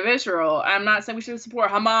Zionist state of Israel. I'm not saying we should support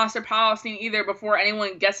Hamas or Palestine either before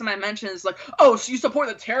anyone gets in my mentions like, oh, so you support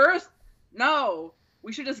the terrorists? No.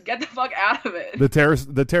 We should just get the fuck out of it.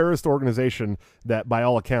 The terrorist organization that, by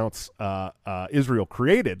all accounts, Israel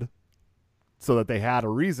created so that they had a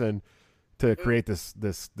reason to create this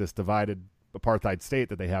divided apartheid state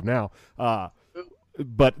that they have now.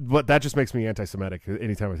 But that just makes me anti-Semitic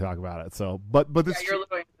anytime I talk about it. So, but it's you're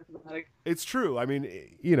literally anti-Semitic. It's true. I mean,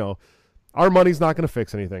 our money's not going to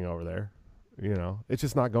fix anything over there. It's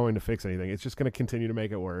just not going to fix anything. It's just going to continue to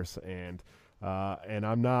make it worse. And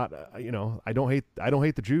I'm not, I don't hate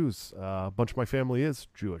the Jews. A bunch of my family is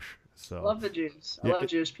Jewish. So I love the Jews. I love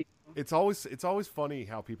Jewish people. It's always funny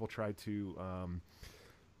how people try to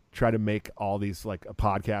try to make all these like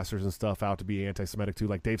podcasters and stuff out to be anti-Semitic too,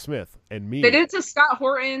 like Dave Smith and me. They did to Scott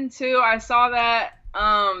Horton too. I saw that.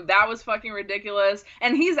 That was fucking ridiculous.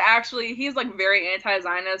 And he's like very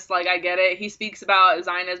anti-Zionist. Like, I get it. He speaks about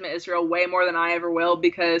Zionism and Israel way more than I ever will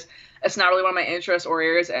because it's not really one of my interests or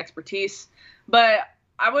areas of expertise. But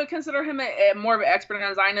I would consider him more of an expert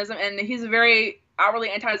on Zionism, and he's a very outwardly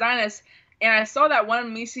anti-Zionist. And I saw that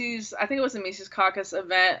one Mises, I think it was a Mises Caucus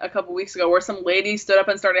event a couple weeks ago, where some lady stood up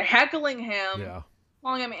and started heckling him,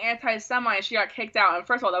 calling him anti-Semite. She got kicked out. And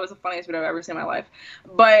first of all, that was the funniest video I've ever seen in my life.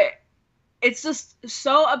 But it's just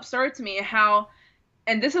so absurd to me how,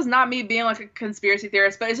 and this is not me being like a conspiracy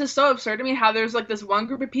theorist, but it's just so absurd to me how there's like this one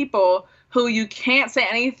group of people who you can't say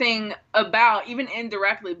anything about, even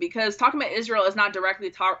indirectly, because talking about Israel is not directly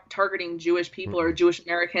targeting Jewish people or Jewish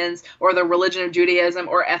Americans or the religion of Judaism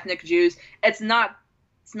or ethnic Jews. It's not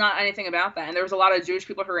anything about that. And there's a lot of Jewish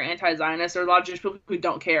people who are anti-Zionist. There's a lot of Jewish people who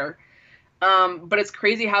don't care. But it's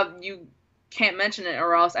crazy how you can't mention it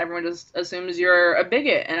or else everyone just assumes you're a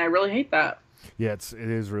bigot. And I really hate that. Yeah, it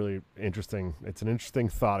is really interesting. It's an interesting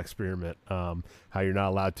thought experiment, how you're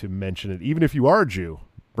not allowed to mention it, even if you are a Jew.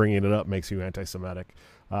 Bringing it up makes you anti-Semitic.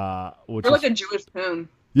 Which You're like a Jewish coon.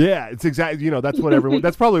 Yeah, it's exactly. That's what everyone.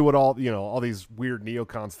 That's probably what all these weird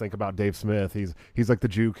neocons think about Dave Smith. He's like the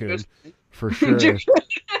Jew coon for sure.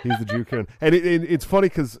 He's the Jew coon, and it's funny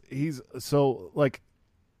because he's so like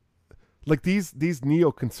these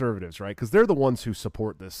neoconservatives, right? Because they're the ones who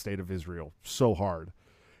support this state of Israel so hard.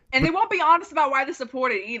 And they won't be honest about why they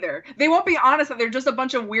support it either. They won't be honest that they're just a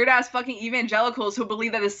bunch of weird-ass fucking evangelicals who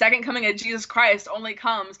believe that the second coming of Jesus Christ only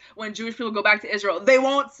comes when Jewish people go back to Israel. They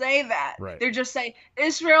won't say that. Right. They just say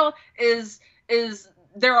Israel is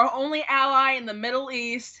their only ally in the Middle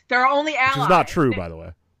East. Their only ally. Which is not true, by the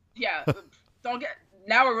way. Yeah.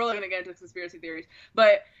 Now we're really going to get into conspiracy theories.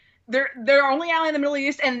 But they're only ally in the Middle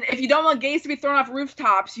East, and if you don't want gays to be thrown off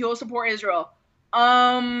rooftops, you'll support Israel.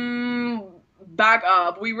 Back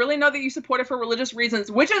up. We really know that you support it for religious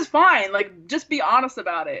reasons, which is fine. Like, just be honest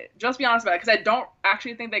about it. Just be honest about it, because I don't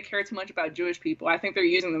actually think they care too much about Jewish people. I think they're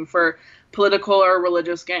using them for political or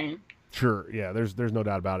religious gain. Sure, yeah, there's no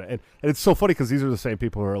doubt about it. And it's so funny because these are the same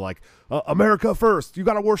people who are like, America first, you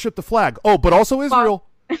got to worship the flag. Oh, but also Israel,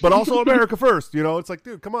 but also America first. It's like,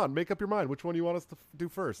 dude, come on, make up your mind. Which one do you want us to do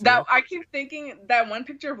first? I keep thinking that one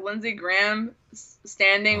picture of Lindsey Graham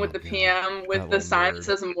standing with the PM with the sign that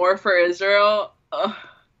says "More for Israel."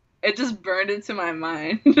 It just burned into my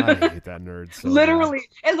mind. I hate that nerd. So literally,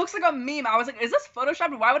 it looks like a meme. I was like, is this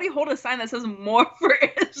photoshopped? Why would he hold a sign that says "More for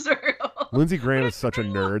Israel"? Lindsey Graham is such a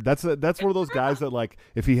nerd. That's one of those guys that, like,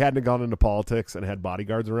 if he hadn't gone into politics and had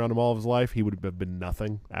bodyguards around him all of his life, he would have been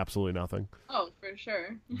nothing, absolutely nothing. Oh, for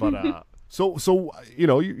sure. But so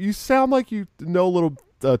you sound like you know a little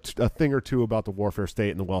a thing or two about the warfare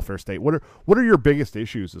state and the welfare state. What are your biggest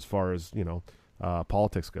issues as far as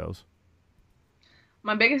politics goes?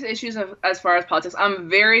 My biggest issues as far as politics, I'm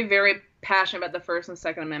very, very passionate about the First and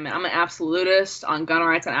Second Amendment. I'm an absolutist on gun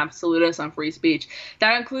rights and absolutist on free speech.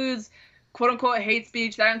 That includes quote-unquote hate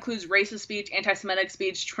speech. That includes racist speech, anti-Semitic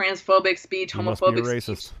speech, transphobic speech, homophobic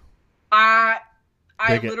speech. I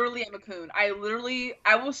literally am a coon.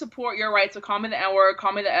 I will support your right to call me the N-word,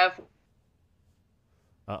 call me the F.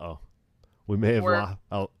 Uh-oh. We may have lost.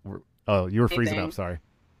 Oh, you were freezing up. Sorry.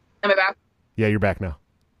 Am I back? Yeah, you're back now.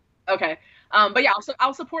 Okay. But yeah,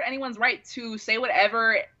 I'll support anyone's right to say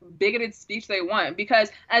whatever bigoted speech they want,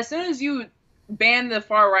 because as soon as you ban the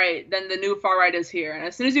far right, then the new far right is here, and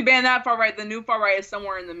as soon as you ban that far right, the new far right is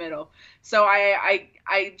somewhere in the middle. So I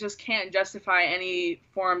just can't justify any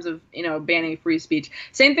forms of banning free speech.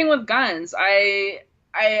 Same thing with guns.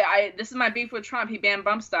 This is my beef with Trump. He banned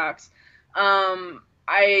bump stocks. I'm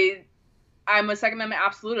a Second Amendment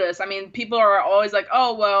absolutist. I mean, people are always like,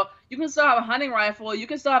 oh, well, you can still have a hunting rifle. You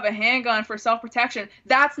can still have a handgun for self-protection.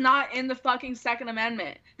 That's not in the fucking Second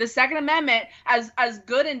Amendment. The Second Amendment, as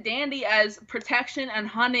good and dandy as protection and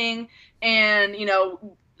hunting and,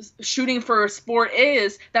 shooting for sport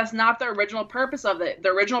is, that's not the original purpose of it. The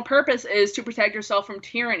original purpose is to protect yourself from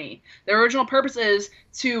tyranny. The original purpose is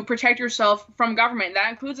to protect yourself from government. That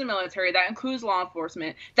includes the military. That includes law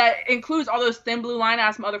enforcement. That includes all those thin blue line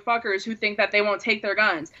ass motherfuckers who think that they won't take their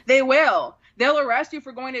guns. They will. They'll arrest you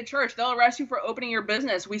for going to church. They'll arrest you for opening your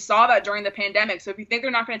business. We saw that during the pandemic. So if you think they're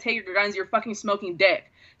not going to take your guns, you're fucking smoking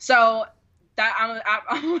dick. So that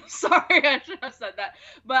I'm sorry I should have said that,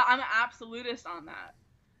 but I'm an absolutist on that.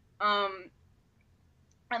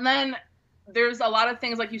 And then there's a lot of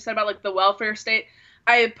things like you said about like the welfare state.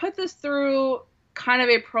 I put this through kind of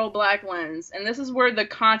a pro-black lens, and this is where the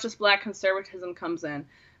conscious black conservatism comes in,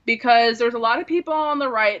 because there's a lot of people on the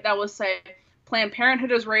right that will say Planned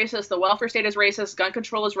Parenthood is racist, the welfare state is racist, gun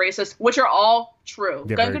control is racist, which are all true.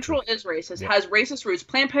 Yeah, gun control is racist, has racist roots.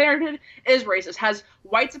 Planned Parenthood is racist, has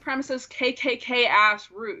white supremacist KKK ass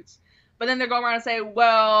roots. But then they're going around and say,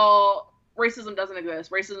 well, racism doesn't exist.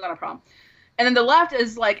 Racism is not a problem. And then the left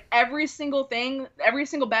is like every single thing, every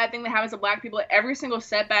single bad thing that happens to black people, every single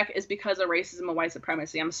setback is because of racism and white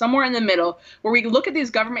supremacy. I'm somewhere in the middle where we look at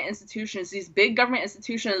these government institutions, these big government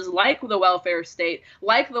institutions like the welfare state,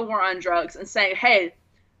 like the war on drugs, and saying, hey,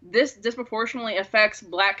 this disproportionately affects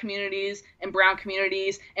black communities and brown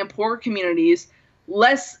communities and poor communities.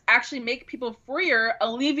 Let's actually make people freer,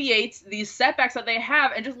 alleviate these setbacks that they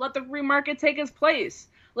have, and just let the free market take its place.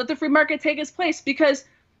 Let the free market take its place, because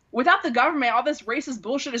without the government, all this racist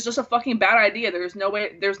bullshit is just a fucking bad idea. There's no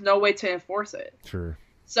way to enforce it. Sure.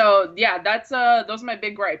 So yeah, that's those are my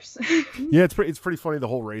big gripes. Yeah, it's pretty funny, the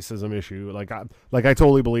whole racism issue. Like I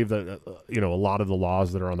totally believe that a lot of the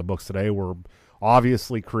laws that are on the books today were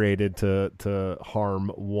obviously created to harm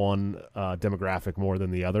one demographic more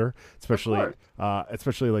than the other,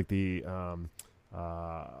 especially like the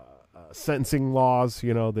sentencing laws,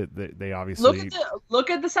 that they obviously look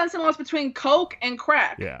at the sentencing laws between coke and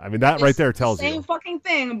crack. Yeah, I mean that right there tells you same fucking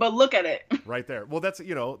thing, but look at it right there. Well, that's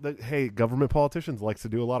hey, government politicians likes to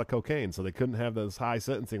do a lot of cocaine, so they couldn't have those high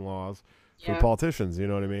sentencing laws for politicians. You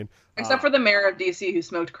know what I mean? Except for the mayor of DC who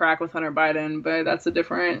smoked crack with Hunter Biden, but that's a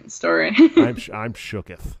different story. I'm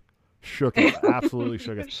shooketh. Absolutely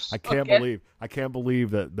shooketh. I can't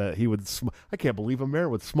believe that he would. I can't believe a mayor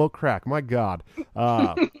would smoke crack. My God.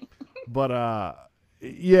 But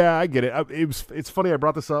yeah, I get it. It's funny. I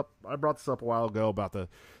brought this up a while ago about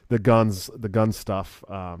the gun stuff.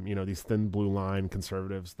 These thin blue line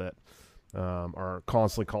conservatives that are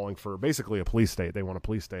constantly calling for basically a police state. They want a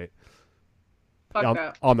police state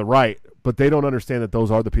on the right, but they don't understand that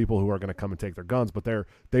those are the people who are going to come and take their guns. But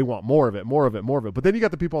they want more of it. But then you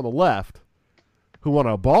got the people on the left who want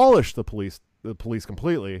to abolish the police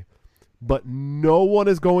completely. But no one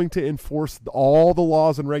is going to enforce all the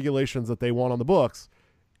laws and regulations that they want on the books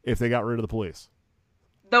if they got rid of the police.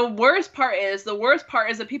 The worst part is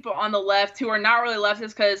the people on the left who are not really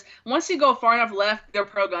leftists, because once you go far enough left, they're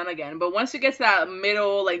pro-gun again. But once you get to that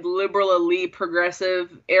middle, like liberal, elite,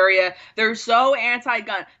 progressive area, they're so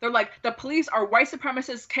anti-gun. They're like, the police are white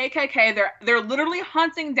supremacists, KKK. They're literally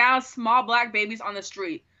hunting down small black babies on the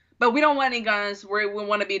street. But we don't want any guns. We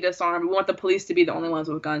want to be disarmed. We want the police to be the only ones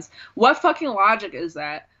with guns. What fucking logic is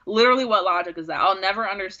that? Literally, what logic is that? I'll never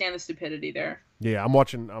understand the stupidity there. Yeah, I'm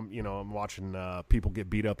watching people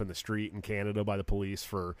get beat up in the street in Canada by the police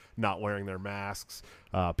for not wearing their masks.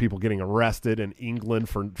 People getting arrested in England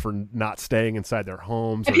for not staying inside their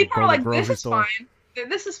homes. And people are like, this is fine.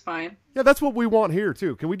 This is fine. Yeah, that's what we want here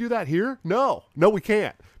too. Can we do that here? No, we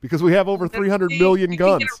can't, because we have over 300 million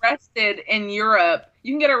guns. You can get arrested in Europe.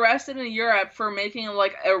 You can get arrested in Europe for making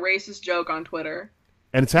like a racist joke on Twitter.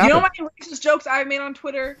 And it's happened. You know how many racist jokes I've made on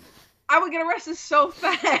Twitter? I would get arrested so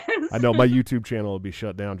fast. I know my YouTube channel would be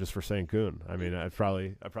shut down just for saying coon. I mean, I'd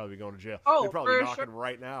probably be going to jail. Oh, they're probably knocking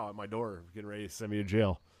right now at my door, getting ready to send me to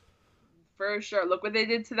jail. For sure. Look what they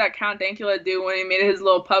did to that Count Dankula dude when he made his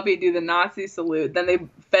little puppy do the Nazi salute. Then they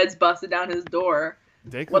feds busted down his door.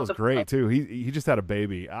 Dankula's great too. He just had a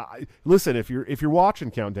baby. Listen, if you're watching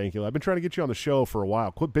Count Dankula, I've been trying to get you on the show for a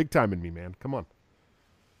while. Quit big timing me, man. Come on.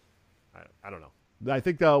 I don't know. I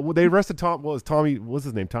think they arrested Tommy. What was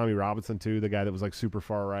his name? Tommy Robinson too, the guy that was like super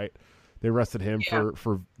far right. They arrested him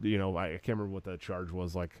for I can't remember what the charge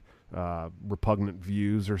was, like repugnant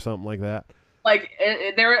views or something like that. Like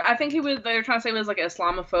I think they were trying to say he was like an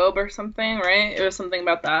Islamophobe or something, right? It was something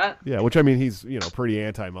about that. Yeah, which I mean, he's pretty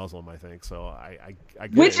anti-Muslim, I think. So I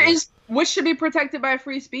get which should be protected by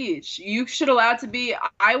free speech. You should allow it to be.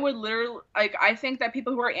 I would literally I think that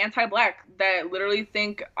people who are anti-black that literally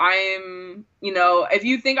think I'm if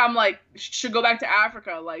you think I'm like should go back to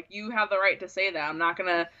Africa, like you have the right to say that. I'm not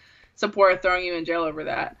gonna support throwing you in jail over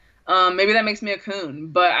that. Maybe that makes me a coon,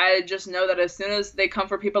 but I just know that as soon as they come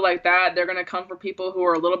for people like that, they're going to come for people who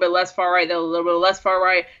are a little bit less far right. They're a little bit less far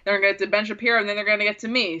right. They're going to get to Ben Shapiro, and then they're going to get to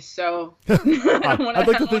me. So I'd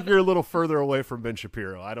like to think you're a little further away from Ben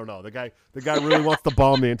Shapiro. I don't know. The guy really wants to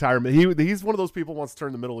bomb the entire. He's one of those people who wants to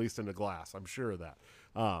turn the Middle East into glass. I'm sure of that.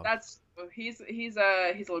 He's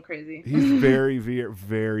a little crazy. He's very, very,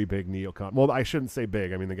 very big neocon. Well, I shouldn't say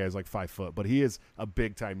big. I mean, the guy's like 5 foot, but he is a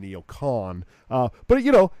big time neocon. But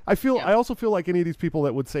I also feel like any of these people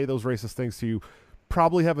that would say those racist things to you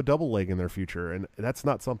probably have a double leg in their future, and that's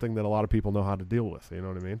not something that a lot of people know how to deal with. You know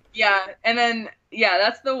what I mean? Yeah, and then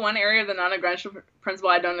that's the one area of the non-aggression principle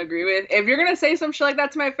I don't agree with. If you're gonna say some shit like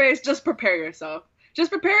that to my face, just prepare yourself.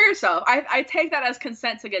 just prepare yourself. I take that as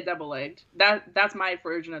consent to get double legged. That's my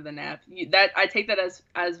version of the nap. I take that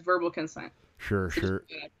as verbal consent. Sure.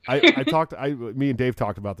 Me and Dave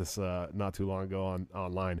talked about this not too long ago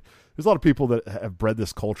online. There's a lot of people that have bred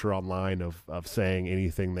this culture online of saying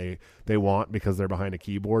anything they want because they're behind a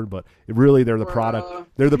keyboard, but really they're the product.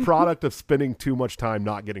 They're the product of spending too much time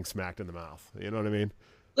not getting smacked in the mouth. You know what I mean?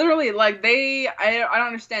 Literally, like I don't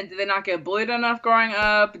understand. Did they not get bullied enough growing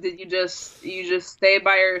up? Did you just stay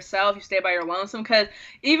by yourself? You stay by your lonesome? Because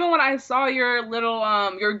even when I saw your little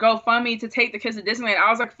your GoFundMe to take the kids to Disneyland, I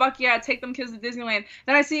was like, fuck yeah, take them kids to Disneyland.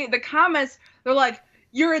 Then I see the comments, they're like,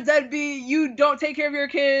 you're a deadbeat, you don't take care of your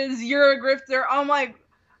kids, you're a grifter. I'm like,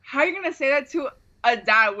 how are you gonna say that to a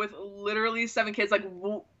dad with literally 7 kids? Like,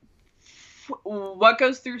 what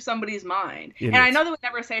goes through somebody's mind? Idiots. And I know they would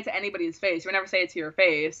never say it to anybody's face. You would never say it to your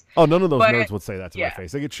face. Oh, none of those nerds would say that to my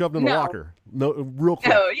face. They get shoved in the locker. No, real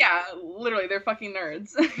quick. Oh, yeah. Literally, they're fucking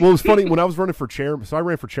nerds. Well, it was funny when I was running for chairman. So I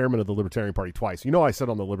ran for chairman of the Libertarian Party twice. You know, I sit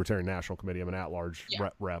on the Libertarian National Committee. I'm an at-large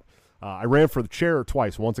rep. I ran for the chair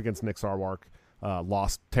twice, once against Nick Sarwark.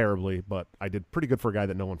 Lost terribly, but I did pretty good for a guy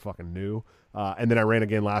that no one fucking knew. And then I ran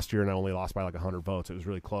again last year, and I only lost by like 100 votes. It was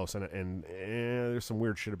really close, and there's some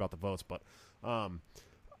weird shit about the votes, but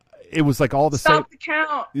it was like all the same. Stop the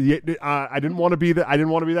count. I didn't want to be that. I didn't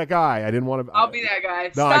want to be that guy. I didn't want to. I'll be that guy. No,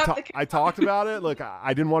 Stop the count. I talked about it. Look,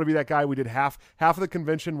 I didn't want to be that guy. We did half of the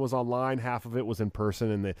convention was online, half of it was in person,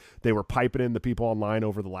 and they were piping in the people online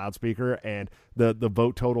over the loudspeaker, and the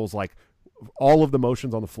vote totals, like, all of the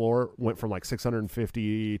motions on the floor went from like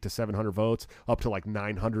 650 to 700 votes up to like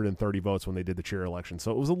 930 votes when they did the chair election. So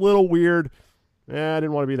it was a little weird. I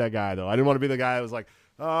didn't want to be that guy, though. I didn't want to be the guy that was like,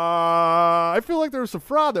 I feel like there was some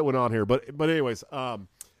fraud that went on here. But anyways, where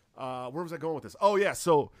was I going with this? Oh, yeah.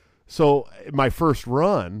 So my first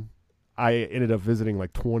run, I ended up visiting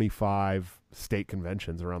like 25 state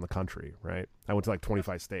conventions around the country, right? I went to like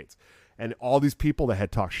 25 states. And all these people that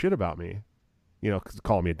had talked shit about me, you know,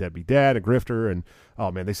 calling me a deadbeat dad, a grifter, and oh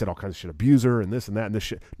man, they said all kinds of shit, abuser, and this and that and this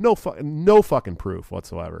shit. No fucking proof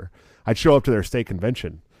whatsoever. I'd show up to their state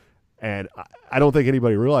convention, and I don't think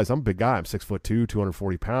anybody realized I'm a big guy. I'm 6'2",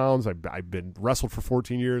 240 pounds. I've been wrestled for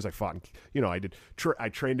 14 years. I fought, I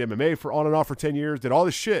trained MMA for on and off for 10 years. Did all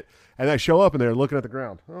this shit, and I show up and they're looking at the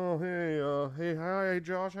ground. Oh hey, hi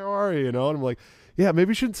Josh, how are you? You know, and I'm like, yeah, maybe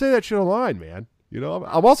you shouldn't say that shit online, man. You know,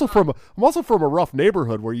 I'm also from a rough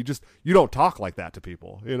neighborhood where you don't talk like that to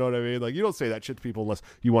people. You know what I mean? Like, you don't say that shit to people unless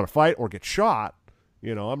you want to fight or get shot.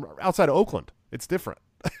 You know, I'm outside of Oakland. It's different.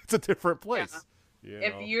 It's a different place. Yeah.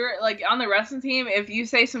 If you're like on the wrestling team, if you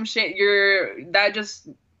say some shit, you're just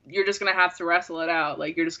gonna have to wrestle it out.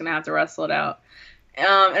 Like, you're just gonna have to wrestle it out.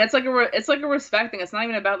 And it's like a respect thing. It's not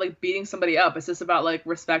even about like beating somebody up. It's just about like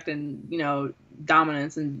respect and, you know,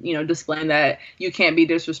 dominance and, you know, displaying that you can't be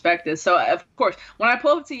disrespected. So of course, when I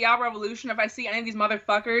pull up to Yow Revolution, if I see any of these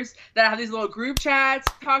motherfuckers that have these little group chats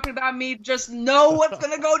talking about me, just know what's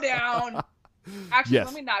gonna go down. Actually, yes.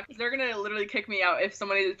 Let me not, because they're gonna literally kick me out if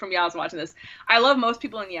somebody from Yow is watching this. I love most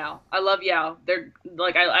people in Yow. I love Yow. They're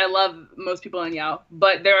like, I love most people in Yow,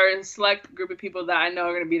 but there are a select group of people that I know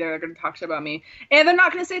are gonna be there. They're gonna talk shit about me, and they're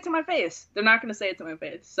not gonna say it to my face.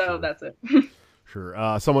 So that's it.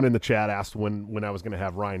 Sure. Someone in the chat asked when I was going to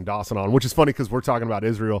have Ryan Dawson on, which is funny because we're talking about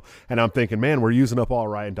Israel, and I'm thinking, man, we're using up all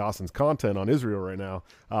Ryan Dawson's content on Israel right now.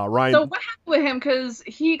 Ryan. So what happened with him? Because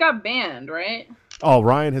he got banned, right? Oh,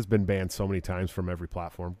 Ryan has been banned so many times from every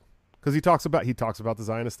platform because he talks about the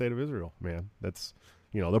Zionist state of Israel. Man, that's,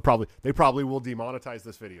 you know, they probably will demonetize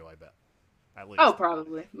this video. I bet. At least. Oh,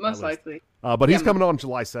 probably, most likely. But he's coming on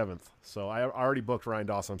July 7th, so I already booked Ryan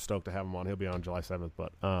Dawson. I'm stoked to have him on. He'll be on July 7th,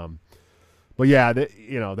 But yeah,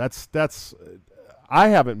 you know, that's. I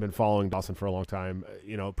haven't been following Dawson for a long time.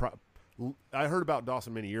 You know, I heard about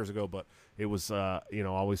Dawson many years ago, but it was you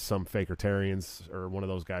know, always some fakertarians or one of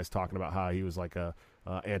those guys talking about how he was like a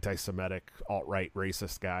anti-Semitic, alt-right,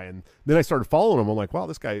 racist guy. And then I started following him. I'm like, wow,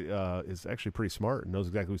 this guy is actually pretty smart and knows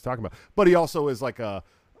exactly what he's talking about. But he also is like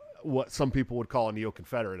what some people would call a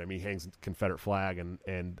neo-Confederate. I mean, he hangs a Confederate flag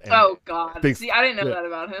and oh God, see, I didn't know that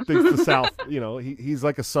about him. Thinks the South, you know, he's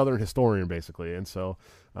like a Southern historian basically, and so,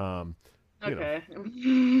 okay,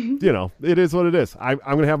 you know, it is what it is. I'm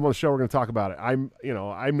going to have him on the show. We're going to talk about it. I'm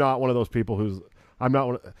not one of those people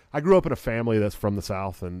I grew up in a family that's from the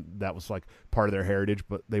South, and that was like part of their heritage,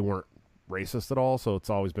 but they weren't racist at all, so it's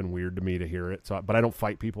always been weird to me to hear it. So, but I don't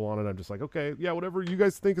fight people on it. I'm just like, okay, yeah, whatever you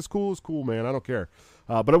guys think is cool, man. I don't care.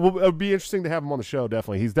 But it would be interesting to have him on the show.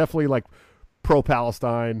 Definitely, he's definitely like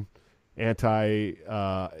pro-Palestine. anti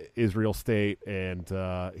Israel state, and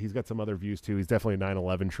he's got some other views too. He's definitely a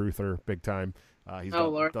 9/11 truther, big time. He's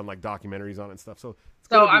done like documentaries on it and stuff. So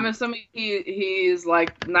I'm assuming he's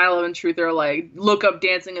like 9/11 truther, like look up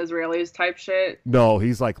dancing Israelis type shit. No,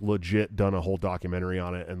 he's like legit done a whole documentary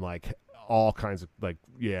on it and like all kinds of like,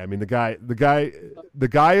 yeah. I mean, the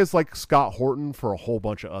guy is like Scott Horton for a whole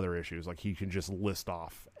bunch of other issues. Like he can just list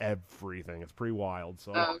off everything. It's pretty wild.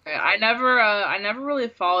 So okay, I never really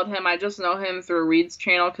followed him. I just know him through Reed's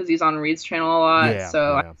channel because he's on Reed's channel a lot. Yeah,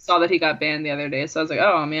 so yeah. I saw that he got banned the other day. So I was like,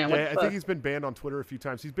 oh man, what the I fuck? think he's been banned on Twitter a few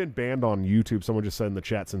times. He's been banned on YouTube. Someone just said in the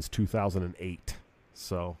chat since 2008.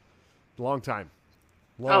 So long time.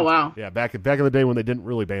 Oh wow! Yeah, back in the day when they didn't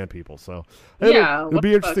really ban people. So yeah, it'll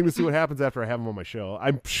be interesting to see what happens after I have him on my show.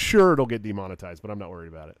 I'm sure it'll get demonetized, but I'm not worried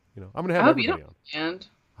about it. You know, I'm gonna have everybody on. Banned.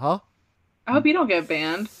 Huh? I hope you don't get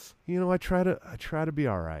banned. You know, I try to be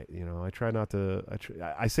all right. You know, I try not to.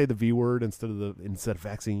 I say the V word instead of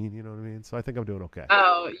vaccine. You know what I mean? So I think I'm doing okay.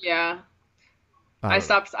 Oh yeah. I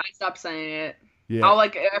stopped saying it. Yeah. I'll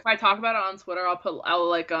like if I talk about it on Twitter,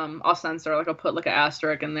 I'll censor, like I'll put like an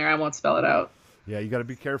asterisk in there. I won't spell it out. Yeah, you got to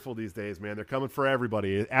be careful these days, man. They're coming for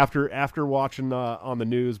everybody. After watching on the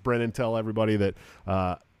news, Brennan tell everybody that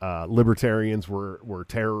libertarians were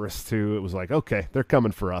terrorists too. It was like, okay, they're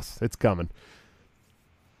coming for us. It's coming.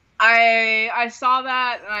 I saw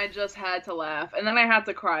that and I just had to laugh, and then I had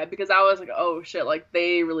to cry because I was like, oh shit, like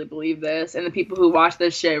they really believe this, and the people who watch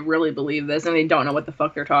this shit really believe this, and they don't know what the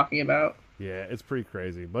fuck they're talking about. Yeah, it's pretty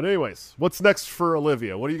crazy. But anyways, what's next for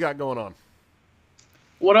Olivia? What do you got going on?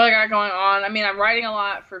 What do I got going on? I mean, I'm writing a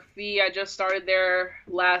lot for FEE. I just started there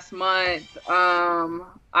last month. I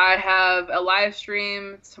have a live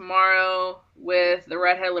stream tomorrow with the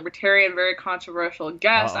Redhead Libertarian, very controversial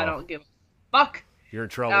guest. I don't give a fuck. You're in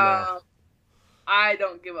trouble now. I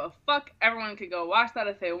don't give a fuck. Everyone can go watch that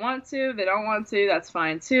if they want to. If they don't want to, that's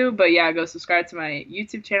fine too. But yeah, go subscribe to my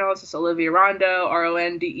YouTube channel. It's just Olivia Rondo,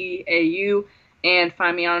 RONDEAU, and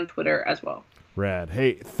find me on Twitter as well. Rad.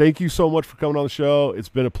 Hey, thank you so much for coming on the show. It's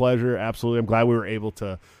been a pleasure. Absolutely. I'm glad we were able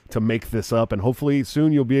to make this up, and hopefully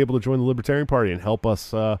soon you'll be able to join the Libertarian Party and help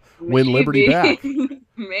us win liberty back.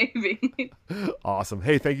 Maybe. Awesome.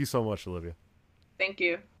 Hey, thank you so much, Olivia. Thank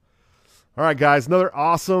you. All right, guys, another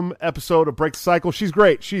awesome episode of Break the Cycle. She's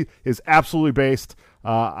great. She is absolutely based.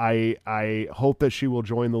 I hope that she will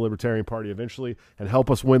join the Libertarian Party eventually and help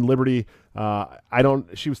us win liberty.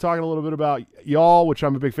 She was talking a little bit about y'all, which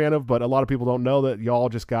I'm a big fan of, but a lot of people don't know that y'all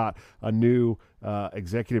just got a new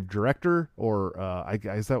executive director, or I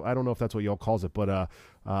don't know if that's what y'all calls it, but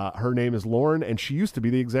her name is Lauren, and she used to be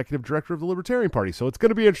the executive director of the Libertarian Party. So it's going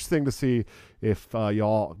to be interesting to see if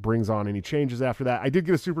y'all brings on any changes after that. I did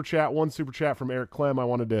get one super chat from Eric Clem. I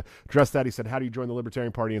wanted to address that. He said, how do you join the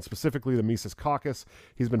Libertarian Party, and specifically the Mises Caucus?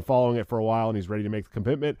 He's been following it for a while, and he's ready to make the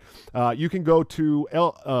commitment. You can go to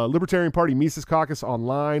Libertarian Party Mises Caucus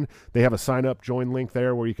online. They have a sign-up join link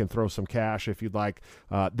there where you can throw some cash if you'd like.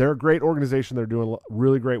 They're a great organization. They're doing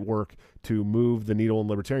really great work to move the needle in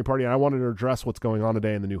the Libertarian Party. And I wanted to address what's going on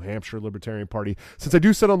today in the New Hampshire Libertarian Party, since I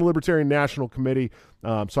do sit on the Libertarian National Committee.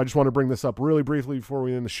 So I just want to bring this up really briefly before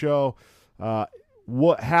we end the show.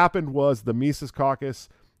 What happened was the Mises Caucus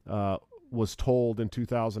was told in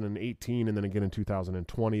 2018 and then again in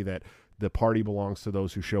 2020 that the party belongs to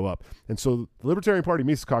those who show up. And so the Libertarian Party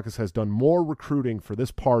Mises Caucus has done more recruiting for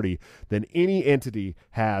this party than any entity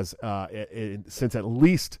has since at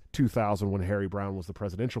least 2000, when Harry Brown was the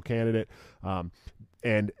presidential candidate.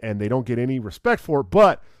 And they don't get any respect for it,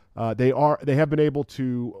 but they have been able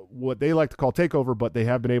to, what they like to call takeover, but they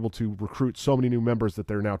have been able to recruit so many new members that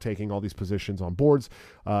they're now taking all these positions on boards.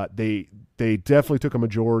 They definitely took a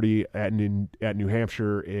majority at New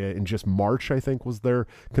Hampshire in just March, I think, was their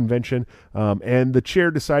convention. And the chair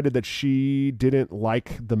decided that she didn't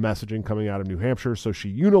like the messaging coming out of New Hampshire, so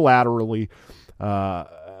she unilaterally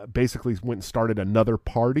basically went and started another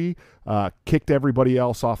party, kicked everybody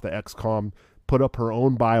else off the XCOM, put up her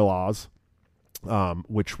own bylaws,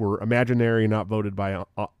 which were imaginary, not voted by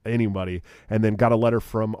anybody, and then got a letter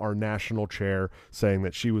from our national chair saying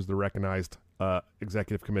that she was the recognized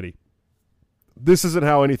executive committee. This isn't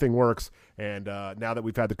how anything works, and now that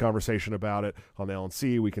we've had the conversation about it on the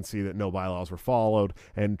LNC, we can see that no bylaws were followed,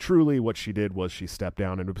 and truly what she did was she stepped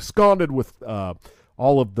down and absconded with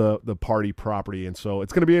all of the party property, and so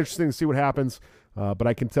it's going to be interesting to see what happens. But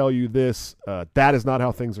I can tell you this, that is not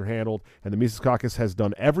how things are handled, and the Mises Caucus has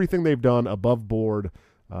done everything they've done above board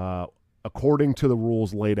according to the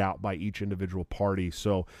rules laid out by each individual party.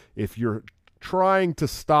 So if you're trying to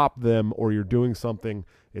stop them or you're doing something,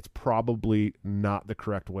 it's probably not the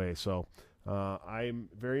correct way. So I'm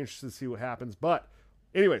very interested to see what happens, but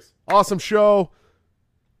Anyways, awesome show.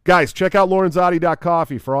 Guys, check out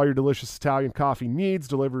Lorenzotti.coffee for all your delicious Italian coffee needs,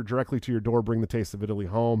 delivered directly to your door. Bring the taste of Italy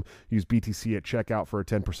home. Use BTC at checkout for a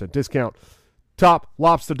 10% discount.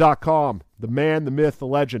 TopLobster.com, the man, the myth, the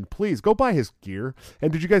legend. Please go buy his gear.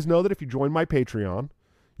 And did you guys know that if you join my Patreon,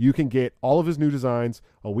 you can get all of his new designs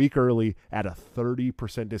a week early at a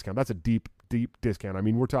 30% discount. That's a deep, deep discount. I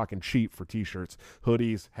mean, we're talking cheap for T-shirts,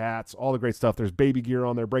 hoodies, hats, all the great stuff. There's baby gear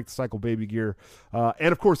on there, Break the Cycle baby gear.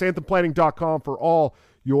 And, of course, AnthemPlanning.com for all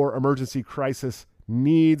your emergency crisis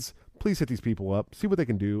needs. Please hit these people up. See what they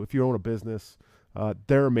can do. If you own a business,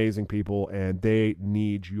 they're amazing people, and they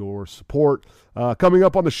need your support. Coming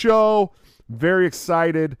up on the show, very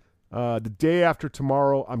excited. The day after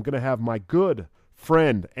tomorrow, I'm going to have my good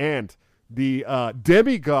friend and the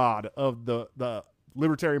demigod of the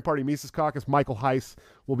Libertarian Party Mises Caucus, Michael Heiss,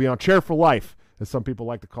 will be on Chair for Life, as some people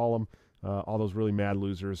like to call him. All those really mad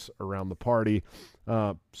losers around the party.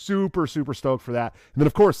 Super, super stoked for that. And then,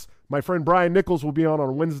 of course, my friend Brian Nichols will be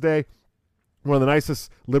on Wednesday. One of the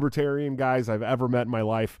nicest libertarian guys I've ever met in my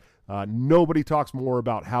life. Nobody talks more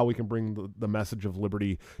about how we can bring the message of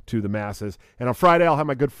liberty to the masses. And on Friday, I'll have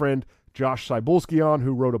my good friend Josh Cybulski on,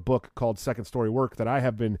 who wrote a book called Second Story Work that I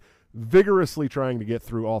have been vigorously trying to get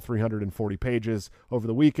through all 340 pages over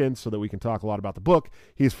the weekend so that we can talk a lot about the book.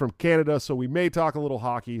 He's from Canada, so we may talk a little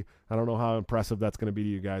hockey. I don't know how impressive that's going to be to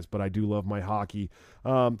you guys, but I do love my hockey.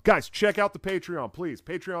 Guys, check out the Patreon, please.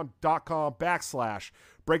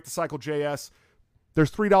 Patreon.com/BreakTheCycleJS. There's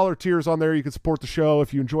 $3 tiers on there. You can support the show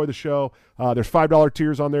if you enjoy the show. There's $5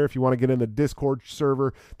 tiers on there if you want to get in the Discord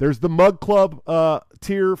server. There's the Mug Club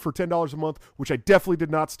tier for $10 a month, which I definitely did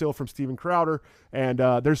not steal from Steven Crowder. And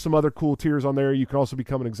there's some other cool tiers on there. You can also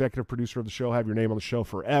become an executive producer of the show, have your name on the show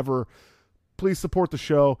forever. Please support the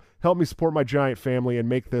show. Help me support my giant family and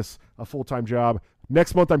make this a full-time job.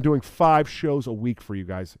 Next month, I'm doing 5 shows a week for you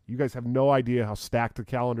guys. You guys have no idea how stacked the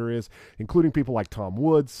calendar is, including people like Tom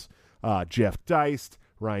Woods, Jeff Deist,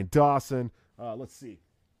 Ryan Dawson. Let's see.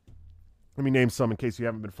 Let me name some in case you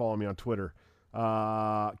haven't been following me on Twitter.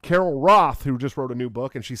 Carol Roth, who just wrote a new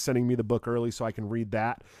book, and she's sending me the book early so I can read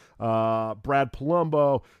that. Brad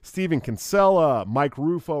Palumbo, Stephen Kinsella, Mike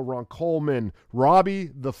Rufo, Ron Coleman, Robbie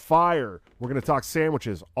the Fire. We're going to talk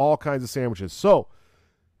sandwiches, all kinds of sandwiches. So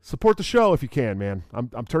support the show if you can, man.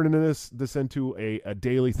 I'm turning this into a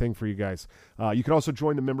daily thing for you guys. You can also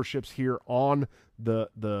join the memberships here on the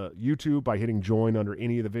YouTube by hitting join under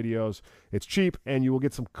any of the videos. It's cheap, and you will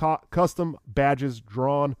get some custom badges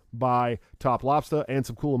drawn by Top Lobster and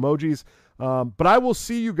some cool emojis. But I will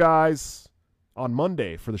see you guys on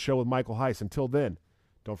Monday for the show with Michael Heiss. Until then,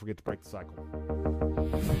 don't forget to break the cycle.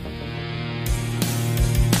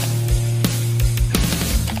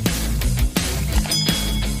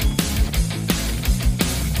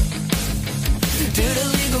 Due to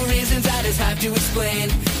legal reasons, I just have to explain.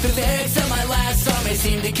 The lyrics of my last song may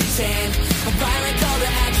seem to contain a violent call to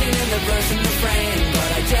action in the verse and refrain,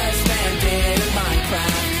 but I just landed in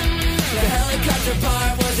Minecraft. The helicopter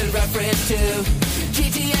part was in reference to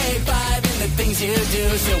GTA 5 and the things you do.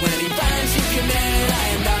 So any violence you commit,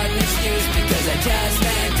 I am not an excuse, because I just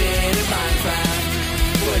landed in Minecraft.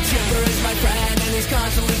 Well, Chipper is my friend and he's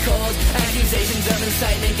constantly cold. Accusations of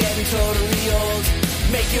incitement getting totally old.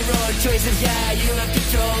 Make your own choices, yeah, you have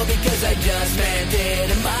control, because I just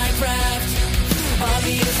landed in Minecraft.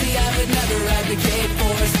 Obviously, I would never advocate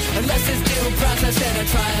force, unless there's due process and a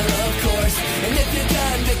trial, of course. And if you're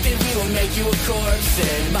convicted, we will make you a corpse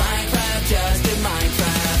in Minecraft, just in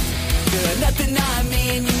Minecraft. Doing nothing, I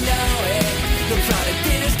mean, you know it. The product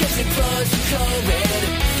theaters gets it close to COVID.